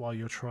project while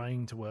you're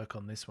trying to work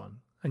on this one?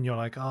 And you're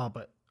like,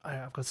 but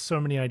I've got so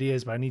many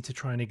ideas, but I need to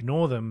try and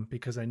ignore them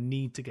because I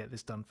need to get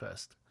this done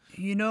first.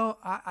 I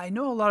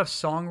know a lot of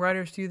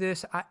songwriters do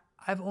this.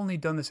 I've only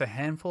done this a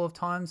handful of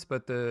times,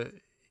 but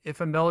if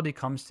a melody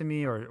comes to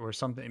me or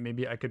something,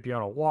 maybe I could be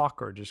on a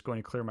walk or just going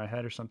to clear my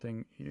head or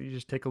something, you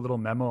just take a little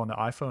memo on the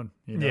iPhone,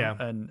 Yeah.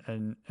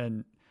 and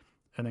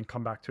then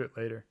come back to it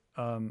later.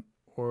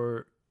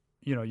 Or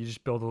you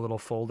just build a little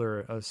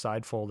folder, a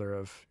side folder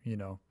of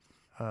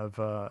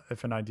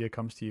if an idea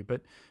comes to you.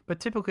 But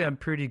typically I'm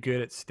pretty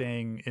good at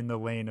staying in the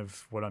lane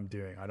of what I'm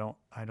doing. I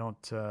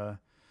don't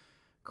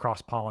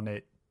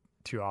cross-pollinate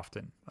too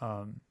often.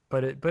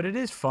 But it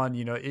is fun,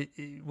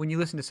 when you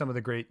listen to some of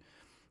the great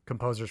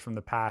composers from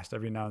the past,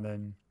 every now and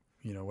then,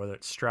 whether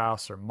it's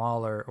Strauss or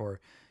Mahler,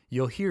 or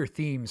you'll hear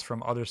themes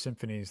from other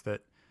symphonies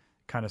that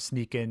kind of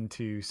sneak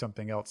into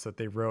something else that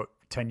they wrote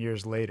 10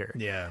 years later.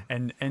 Yeah.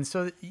 And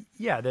so,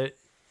 yeah,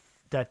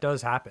 that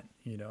does happen,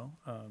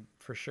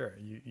 for sure.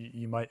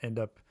 You might end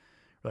up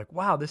like,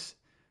 wow, this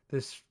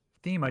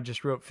theme I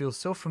just wrote feels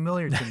so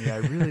familiar to me. I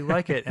really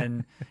like it.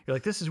 And you're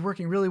like, this is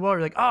working really well.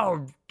 You're like,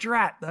 oh,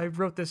 drat, I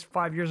wrote this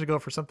 5 years ago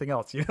for something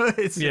else.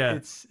 That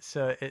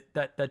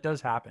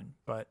does happen.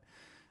 But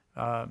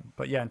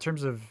yeah, in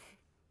terms of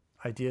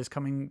ideas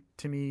coming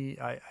to me,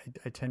 I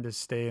tend to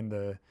stay in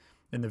the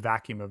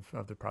vacuum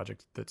of the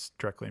project that's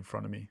directly in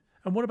front of me.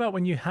 And what about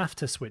when you have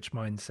to switch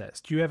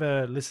mindsets? Do you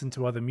ever listen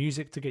to other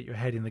music to get your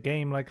head in the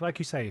game? Like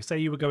you say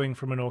you were going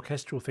from an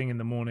orchestral thing in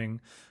the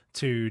morning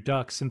to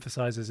dark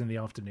synthesizers in the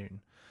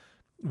afternoon.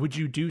 Would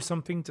you do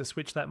something to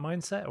switch that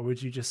mindset, or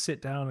would you just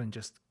sit down and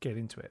just get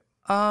into it?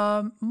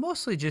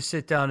 Mostly just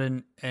sit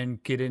down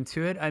and get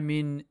into it. I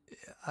mean,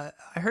 I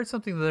heard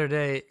something the other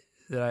day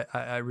that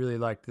I really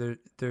liked.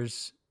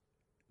 There's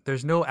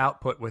no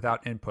output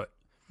without input.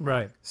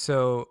 Right.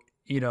 So,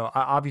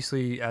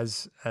 obviously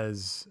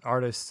as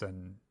artists,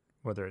 and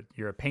whether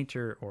you're a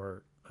painter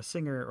or a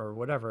singer or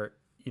whatever,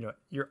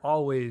 you're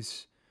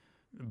always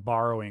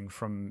borrowing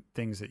from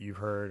things that you've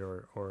heard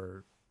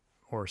or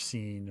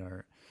seen,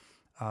 or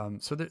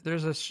so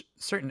there's a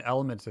certain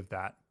element of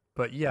that.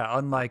 But yeah,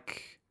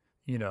 unlike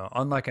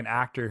an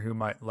actor who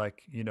might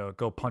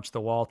go punch the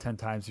wall 10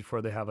 times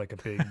before they have like a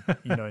big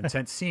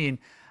intense scene,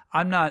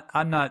 I'm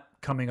not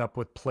coming up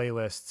with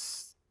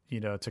playlists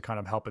to kind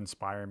of help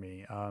inspire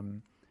me.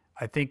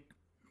 I think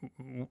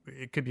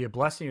it could be a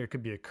blessing or it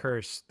could be a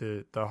curse.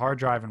 The hard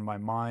drive in my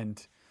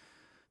mind,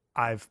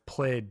 I've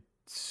played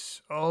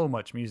so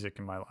much music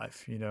in my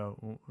life.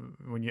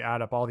 When you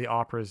add up all the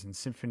operas and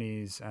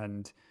symphonies,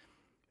 and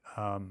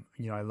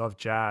I love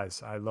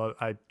jazz.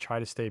 I try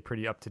to stay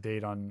pretty up to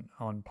date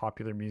on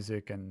popular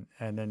music, and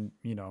then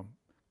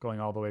going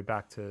all the way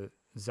back to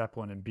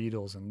Zeppelin and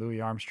Beatles and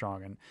Louis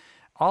Armstrong, and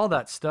all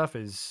that stuff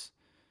is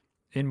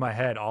in my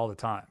head all the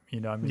time.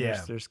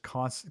 There's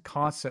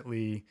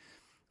constantly,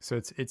 so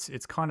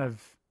it's kind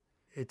of,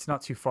 it's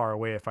not too far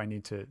away if I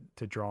need to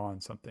draw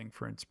on something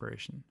for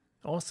inspiration.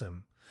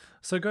 Awesome.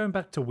 So going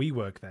back to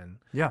WeWork then,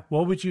 yeah,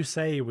 what would you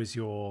say was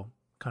your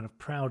kind of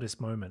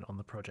proudest moment on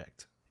the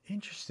project?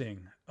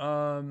 Interesting.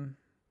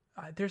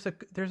 There's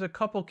a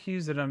couple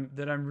cues that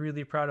I'm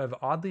really proud of.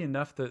 Oddly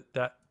enough,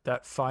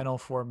 that final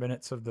 4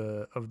 minutes of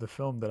the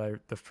film,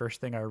 the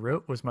first thing I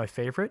wrote was my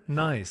favorite.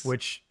 Nice.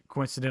 Which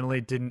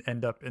coincidentally didn't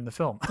end up in the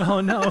film. Oh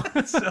no.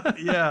 So,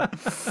 yeah.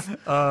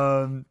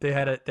 They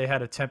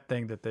had a temp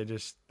thing that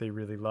they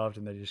really loved,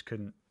 and they just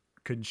couldn't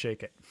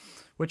shake it,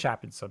 which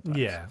happens sometimes.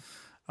 Yeah.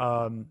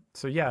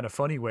 So yeah, in a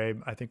funny way,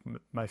 I think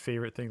my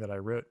favorite thing that I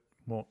wrote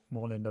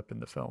won't end up in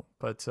the film,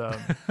 but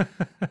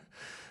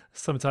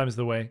sometimes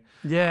the way.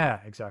 Yeah,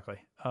 exactly.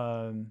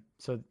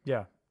 So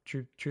yeah,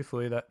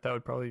 truthfully, that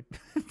would probably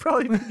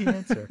be the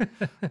answer.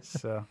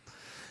 So,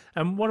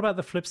 and what about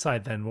the flip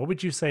side then? What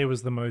would you say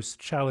was the most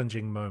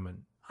challenging moment?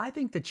 I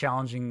think the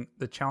challenging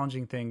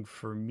thing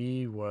for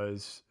me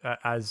was,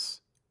 as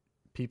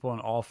people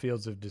in all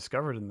fields have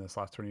discovered in this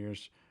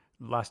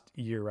last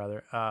year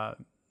rather,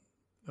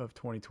 of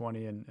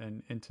 2020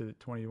 and into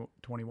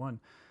 2021,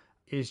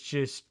 is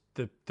just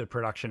the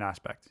production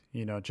aspect.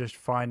 Just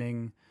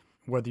finding,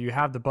 whether you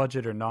have the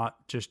budget or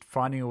not, just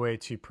finding a way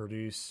to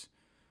produce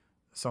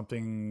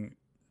something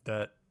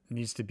that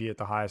needs to be at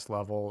the highest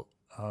level.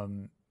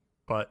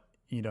 But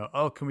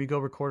can we go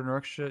record an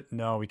orchestra?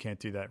 No, we can't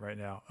do that right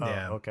now. Oh,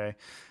 yeah. Okay.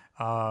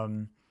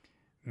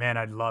 Man,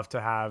 I'd love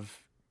to have,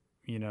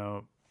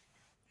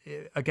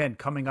 again,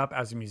 coming up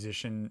as a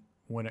musician,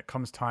 when it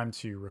comes time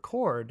to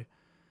record,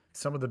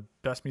 some of the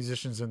best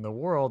musicians in the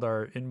world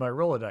are in my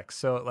Rolodex.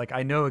 So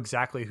I know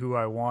exactly who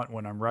I want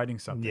when I'm writing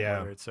something,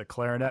 whether it's a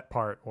clarinet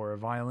part or a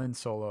violin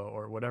solo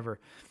or whatever.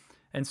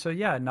 And so,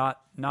 yeah,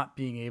 not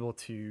being able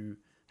to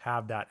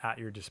have that at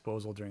your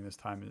disposal during this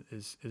time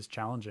is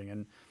challenging.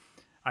 And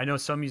I know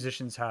some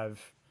musicians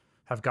have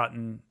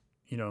gotten,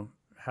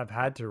 have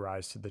had to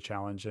rise to the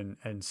challenge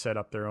and set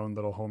up their own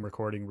little home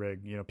recording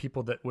rig,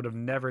 people that would have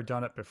never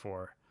done it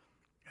before.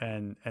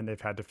 And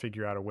they've had to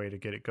figure out a way to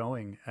get it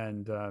going.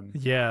 And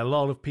yeah, a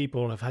lot of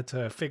people have had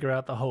to figure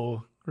out the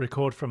whole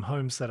record from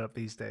home setup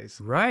these days.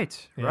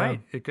 Right, yeah.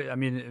 Right.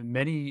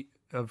 Many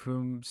of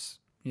whom's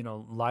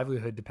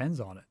livelihood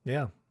depends on it.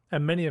 Yeah,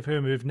 and many of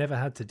whom have never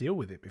had to deal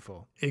with it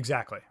before.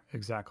 Exactly.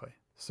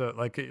 So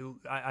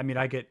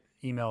I get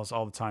emails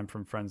all the time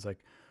from friends like,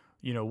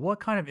 what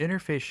kind of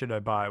interface should I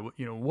buy?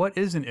 What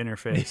is an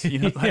interface?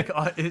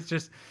 It's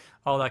just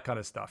all that kind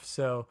of stuff.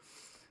 So.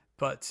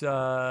 But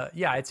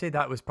yeah, I'd say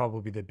that was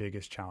probably the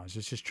biggest challenge.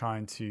 It's just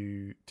trying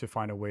to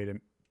find a way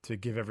to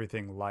give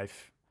everything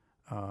life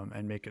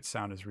and make it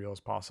sound as real as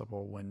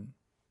possible when,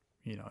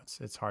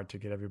 it's hard to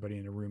get everybody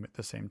in a room at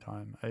the same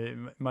time.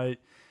 My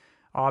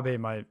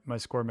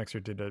score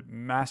mixer did a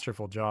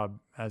masterful job,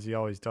 as he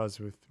always does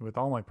with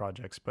all my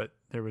projects. But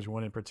there was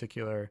one in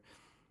particular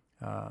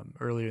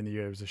earlier in the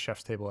year. It was a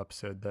Chef's Table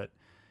episode that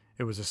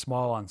it was a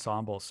small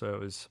ensemble. So it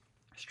was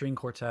string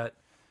quartet,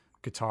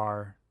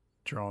 guitar,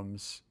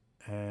 drums,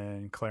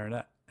 and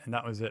clarinet, and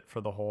that was it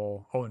for the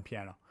whole. And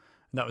piano,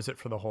 and that was it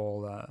for the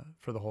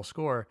whole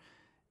score.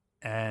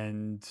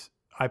 And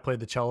I played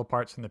the cello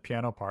parts and the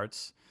piano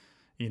parts,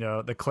 You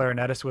know, the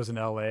clarinetist was in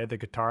LA, the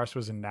guitarist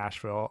was in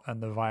Nashville,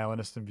 and the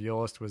violinist and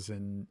violist was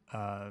in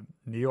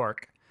New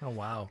York. Oh,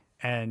 wow.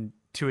 And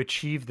to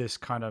achieve this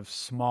kind of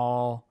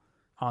small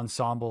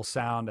ensemble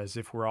sound as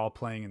if we're all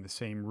playing in the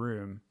same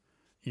room,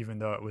 even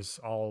though it was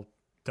all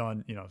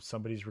done, you know,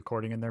 somebody's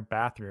recording in their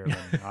bathroom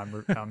and I'm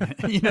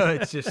you know,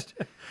 it's just,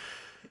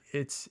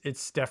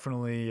 it's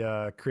definitely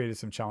created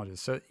some challenges.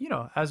 So, you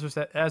know, as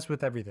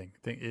with everything,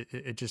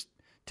 it just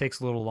takes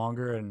a little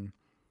longer and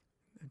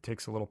it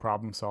takes a little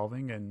problem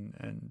solving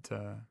and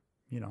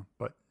you know,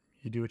 but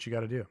you do what you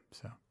got to do.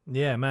 So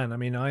yeah, man. I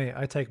mean,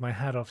 I take my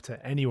hat off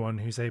to anyone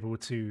who's able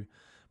to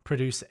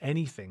produce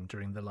anything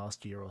during the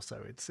last year or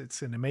so.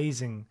 It's an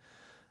amazing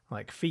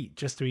like feat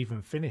just to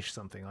even finish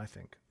something, I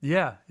think.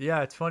 Yeah.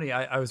 It's funny.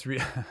 I was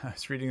I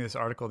was reading this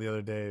article the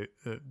other day.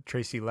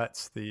 Tracy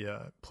Letts,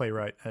 the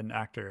playwright and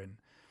actor, and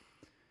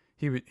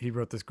he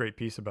wrote this great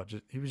piece about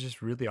he was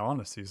just really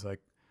honest. He's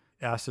like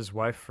asked his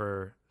wife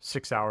for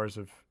 6 hours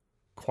of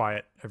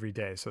quiet every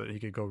day so that he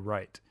could go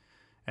write,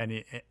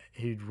 and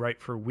he'd write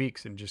for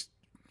weeks and just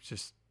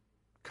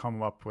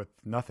come up with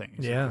nothing.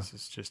 He's like, this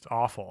is just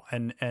awful.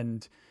 And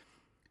then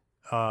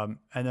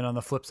on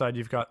the flip side,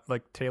 you've got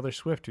like Taylor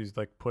Swift, who's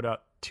like put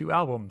out 2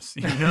 albums,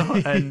 you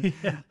know, and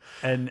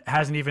and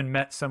hasn't even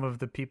met some of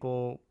the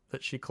people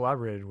that she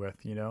collaborated with,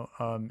 you know,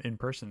 in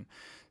person.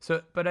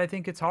 So, but I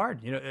think it's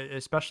hard, you know,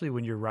 especially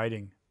when you're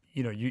writing,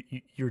 you know,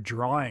 you're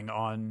drawing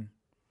on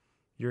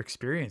your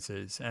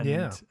experiences,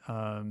 and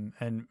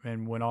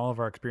and when all of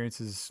our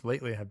experiences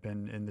lately have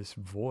been in this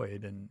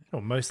void, and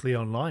mostly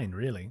online,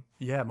 really.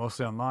 Yeah,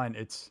 mostly online.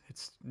 It's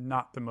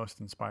not the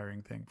most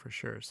inspiring thing for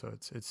sure. So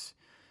it's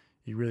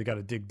you really got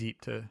to dig deep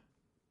to,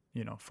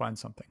 you know, find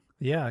something.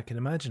 Yeah, I can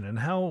imagine. And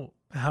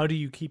how do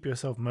you keep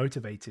yourself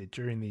motivated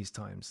during these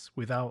times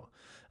without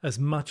as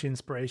much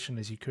inspiration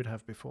as you could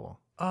have before?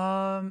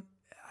 I've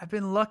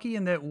been lucky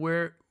in that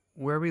where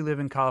we live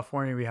in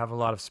California, we have a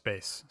lot of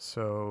space.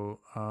 So,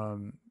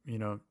 you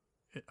know,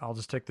 I'll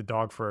just take the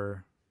dog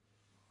for,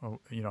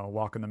 you know, a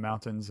walk in the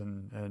mountains,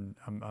 and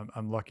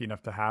I'm lucky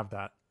enough to have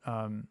that.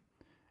 And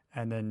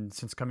then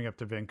since coming up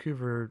to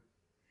Vancouver,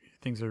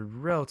 things are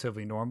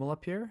relatively normal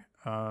up here.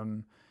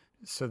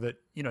 So that,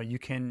 you know, you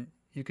can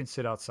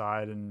sit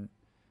outside and,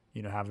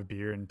 you know, have a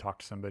beer and talk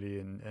to somebody,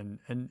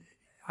 and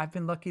I've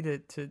been lucky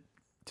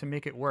to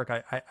make it work.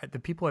 I the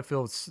people I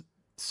feel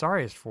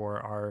sorriest for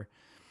are,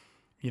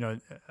 you know,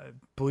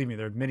 believe me,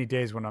 there are many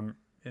days when I'm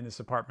in this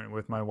apartment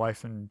with my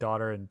wife and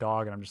daughter and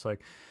dog, and I'm just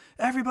like,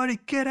 everybody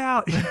get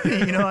out.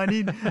 You know, I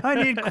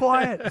need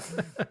quiet.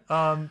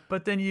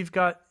 But then you've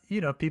got, you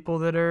know, people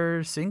that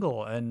are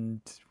single and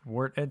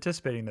weren't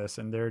anticipating this,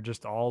 and they're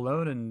just all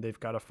alone, and they've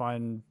got to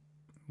find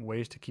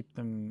ways to keep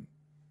them,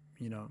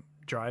 you know,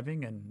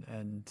 driving.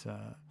 And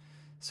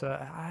so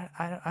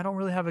I don't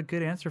really have a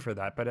good answer for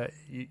that, but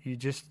you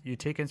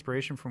take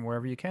inspiration from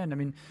wherever you can. I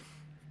mean,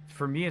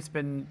 for me, it's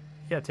been,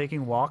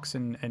 taking walks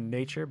and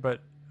nature,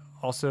 but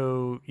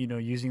also, you know,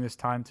 using this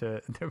time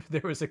to,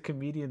 there was a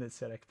comedian that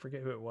said, I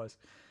forget who it was.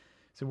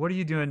 So what are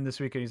you doing this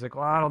weekend? He's like,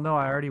 well, I don't know.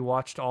 I already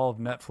watched all of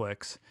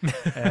Netflix,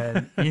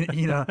 and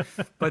you know,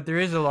 but there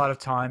is a lot of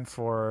time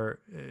for,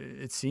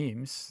 it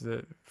seems,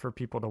 for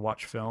people to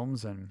watch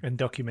films and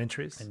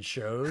documentaries and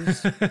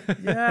shows.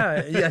 yeah,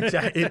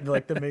 exactly.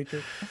 Like The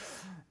Matrix.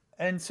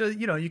 And so,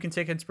 you know, you can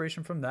take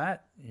inspiration from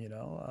that, you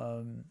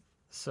know.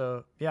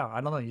 So yeah, I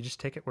don't know. You just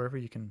take it wherever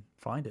you can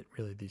find it,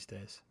 really, these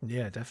days.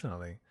 Yeah,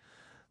 definitely.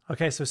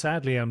 Okay, so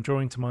sadly, I'm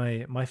drawing to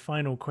my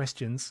final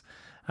questions.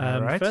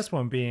 Right. First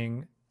one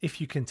being,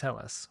 if you can tell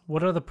us,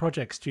 what other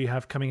projects do you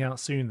have coming out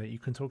soon that you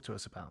can talk to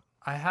us about?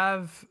 I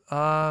have,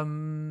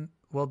 so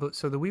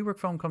the WeWork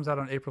film comes out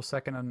on April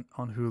 2nd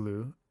on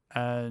HULU,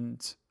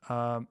 and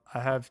I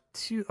have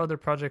 2 other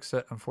projects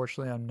that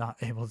unfortunately I'm not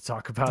able to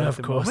talk about at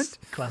the moment.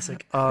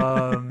 Classic.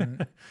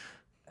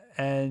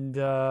 And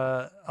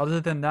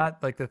other than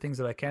that, like the things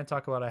that I can't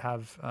talk about, I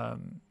have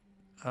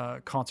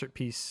a concert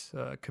piece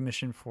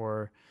commissioned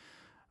for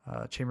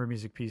chamber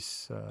music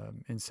piece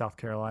in South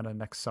Carolina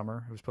next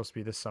summer. It was supposed to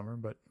be this summer,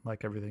 but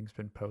like everything's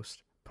been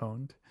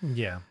postponed.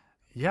 Yeah,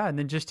 and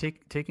then just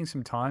taking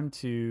some time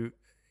to,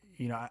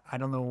 you know, I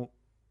don't know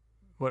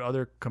what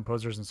other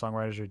composers and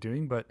songwriters are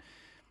doing, but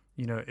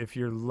you know, if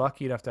you're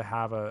lucky enough to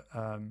have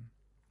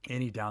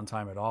any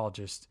downtime at all,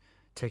 just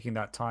taking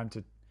that time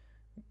to,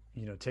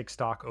 you know, take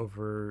stock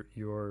over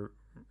your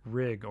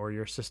rig or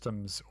your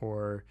systems,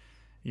 or,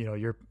 you know,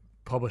 your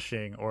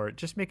publishing, or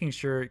just making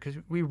sure, because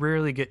we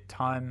rarely get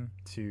time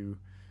to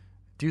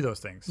do those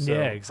things. So,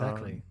 yeah,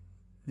 exactly.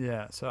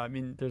 So I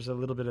mean, there's a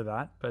little bit of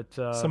that, but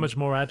so much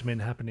more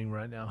admin happening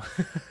right now.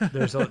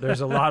 there's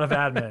a lot of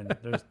admin.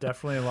 There's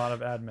definitely a lot of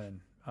admin.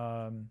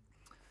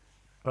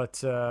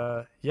 But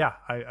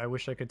I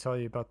wish I could tell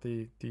you about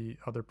the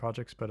other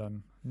projects, but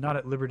I'm not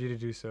at liberty to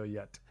do so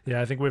yet. Yeah,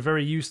 I think we're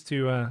very used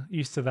to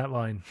that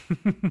line.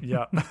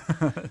 Yeah.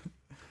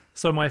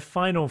 So my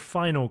final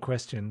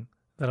question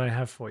that I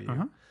have for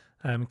you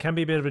can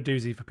be a bit of a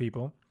doozy for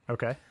people.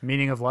 Okay.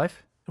 Meaning of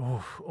life?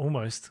 Oh,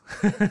 almost.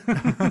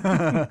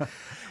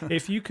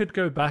 If you could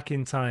go back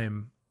in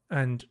time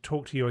and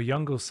talk to your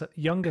younger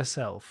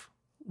self,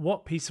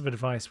 what piece of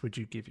advice would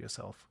you give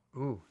yourself?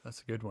 Ooh,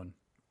 that's a good one.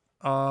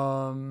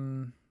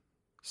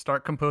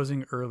 Start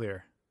composing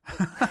earlier.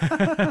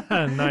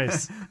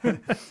 Nice.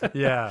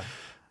 Yeah.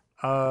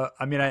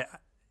 I mean,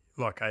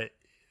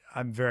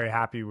 I'm very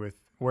happy with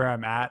where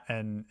I'm at,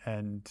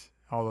 and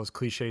all those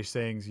cliche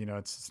sayings, you know,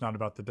 it's not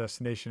about the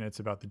destination, it's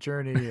about the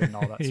journey and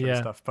all that sort of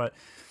stuff. But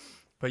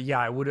yeah,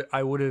 I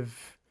would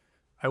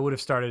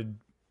have started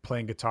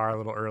playing guitar a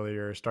little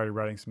earlier, started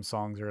writing some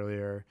songs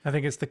earlier. I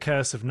think it's the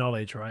curse of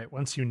knowledge, right?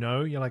 Once you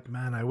know, you're like,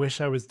 man, I wish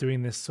I was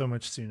doing this so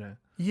much sooner.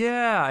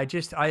 Yeah,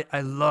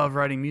 I love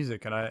writing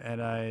music, and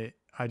I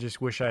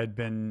just wish I had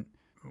been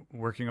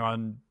working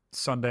on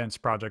Sundance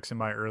projects in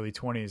my early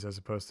 20s as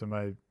opposed to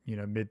my, you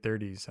know, mid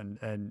 30s,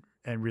 and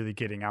really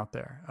getting out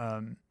there.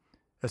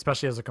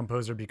 Especially as a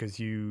composer, because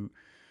you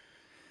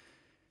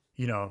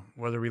know,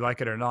 whether we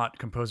like it or not,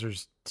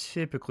 composers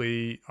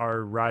typically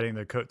are riding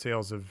the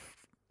coattails of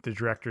the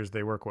directors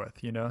they work with,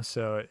 you know?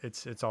 So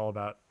it's all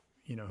about,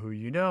 you know, who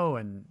you know,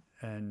 and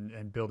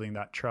building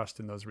that trust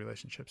in those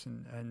relationships.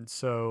 And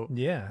so,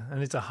 yeah.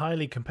 And it's a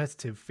highly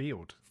competitive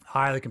field.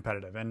 Highly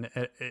competitive. And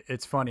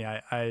it's funny.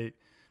 I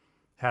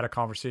had a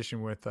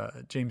conversation with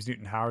James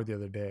Newton Howard the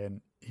other day, and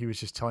he was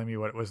just telling me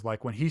what it was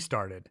like when he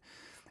started.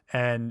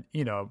 And,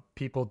 you know,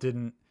 people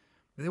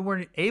they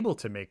weren't able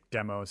to make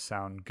demos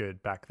sound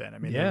good back then. I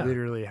mean, they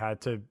literally had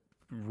to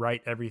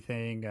write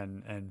everything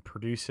and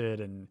produce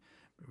it, and,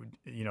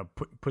 you know,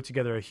 put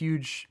together a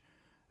huge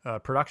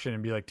production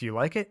and be like, do you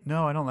like it?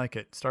 No, I don't like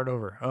it. Start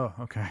over. Oh,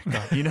 okay.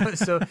 God. You know,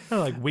 so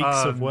like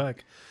weeks of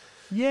work.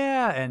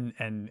 Yeah.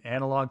 And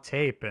analog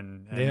tape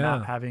and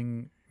not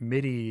having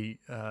MIDI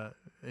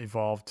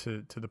evolved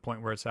to the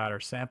point where it's at, or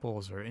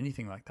samples or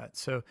anything like that.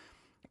 So,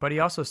 but he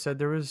also said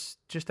there was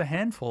just a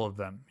handful of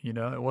them, you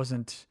know, it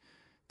wasn't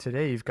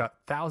today. You've got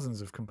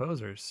thousands of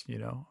composers, you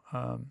know.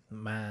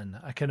 Man,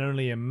 I can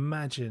only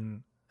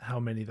imagine how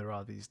many there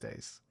are these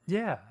days.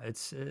 Yeah,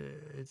 it's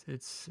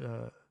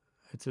a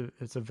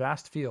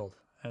vast field,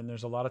 and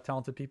there's a lot of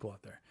talented people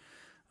out there.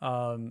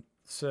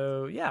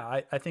 So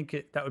yeah, I think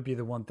that would be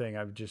the one thing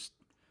I would just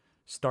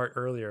start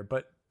earlier.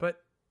 But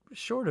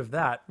short of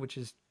that, which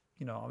is,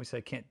 you know, obviously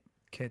I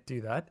can't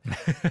do that.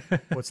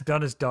 What's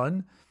done is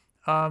done.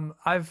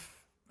 I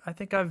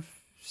think I've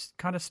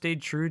kind of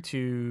stayed true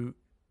to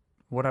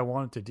what I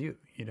wanted to do.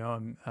 You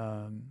know,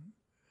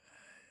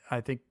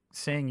 I think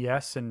saying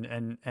yes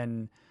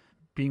and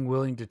being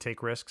willing to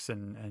take risks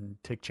and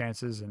take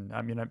chances. And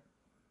I mean, I'm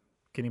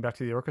getting back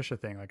to the orchestra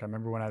thing. Like, I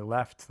remember when I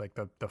left, like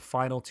the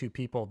final two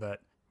people that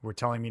were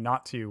telling me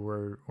not to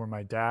were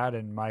my dad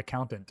and my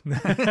accountant.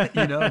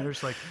 You know, and they're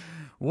just like,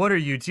 what are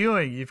you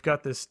doing? You've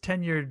got this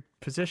tenured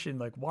position.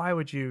 Like, why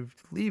would you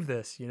leave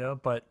this? You know,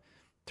 but it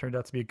turned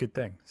out to be a good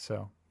thing.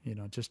 So, you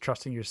know, just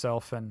trusting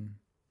yourself and,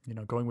 you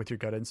know, going with your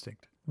gut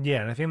instinct.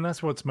 Yeah, and I think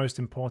that's what's most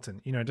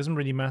important. You know, it doesn't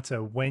really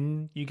matter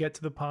when you get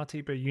to the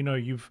party, but, you know,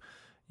 you've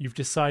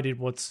decided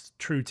what's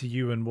true to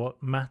you and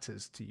what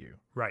matters to you.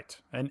 Right.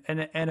 And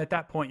at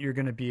that point, you're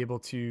going to be able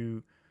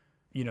to,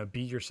 you know,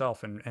 be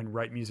yourself and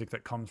write music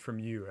that comes from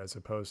you, as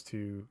opposed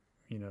to,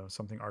 you know,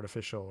 something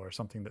artificial or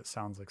something that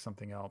sounds like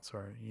something else,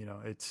 or, you know,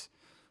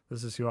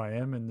 this is who I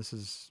am, and this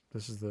is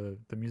the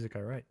music I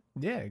write.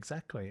 Yeah,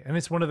 exactly. And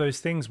it's one of those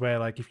things where,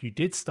 like, if you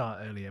did start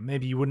earlier,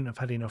 maybe you wouldn't have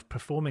had enough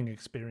performing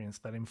experience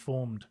that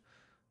informed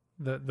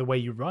the way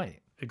you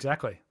write.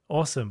 Exactly.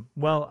 Awesome.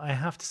 Well, I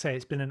have to say,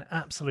 it's been an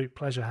absolute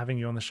pleasure having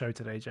you on the show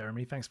today,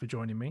 Jeremy. Thanks for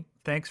joining me.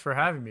 Thanks for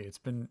having me. It's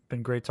been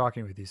great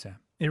talking with you, Sam.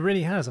 It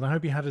really has, and I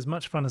hope you had as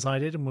much fun as I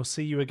did, and we'll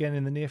see you again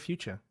in the near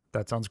future.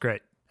 That sounds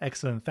great.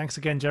 Excellent. Thanks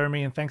again,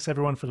 Jeremy, and thanks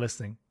everyone for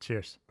listening.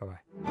 Cheers. Bye-bye.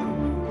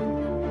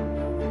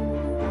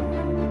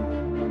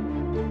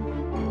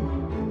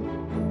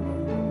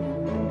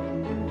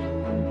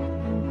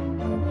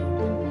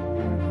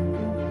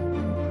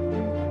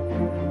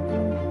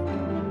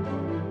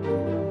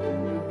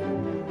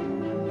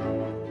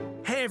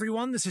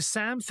 This is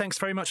Sam. Thanks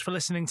very much for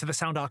listening to the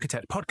Sound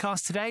Architect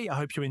podcast today. I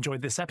hope you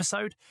enjoyed this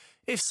episode.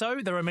 If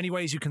so, there are many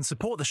ways you can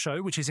support the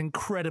show, which is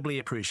incredibly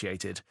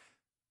appreciated.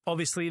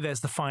 Obviously,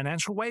 there's the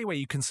financial way, where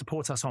you can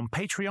support us on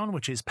Patreon,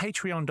 which is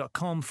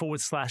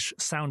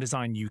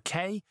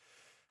patreon.com/sounddesignuk.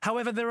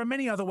 However, there are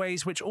many other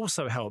ways which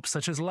also help,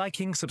 such as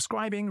liking,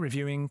 subscribing,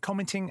 reviewing,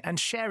 commenting, and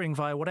sharing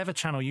via whatever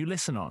channel you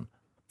listen on.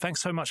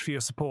 Thanks so much for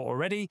your support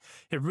already.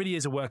 It really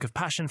is a work of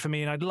passion for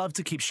me, and I'd love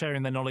to keep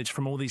sharing the knowledge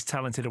from all these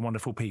talented and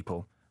wonderful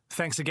people.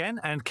 Thanks again,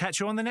 and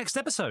catch you on the next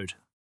episode.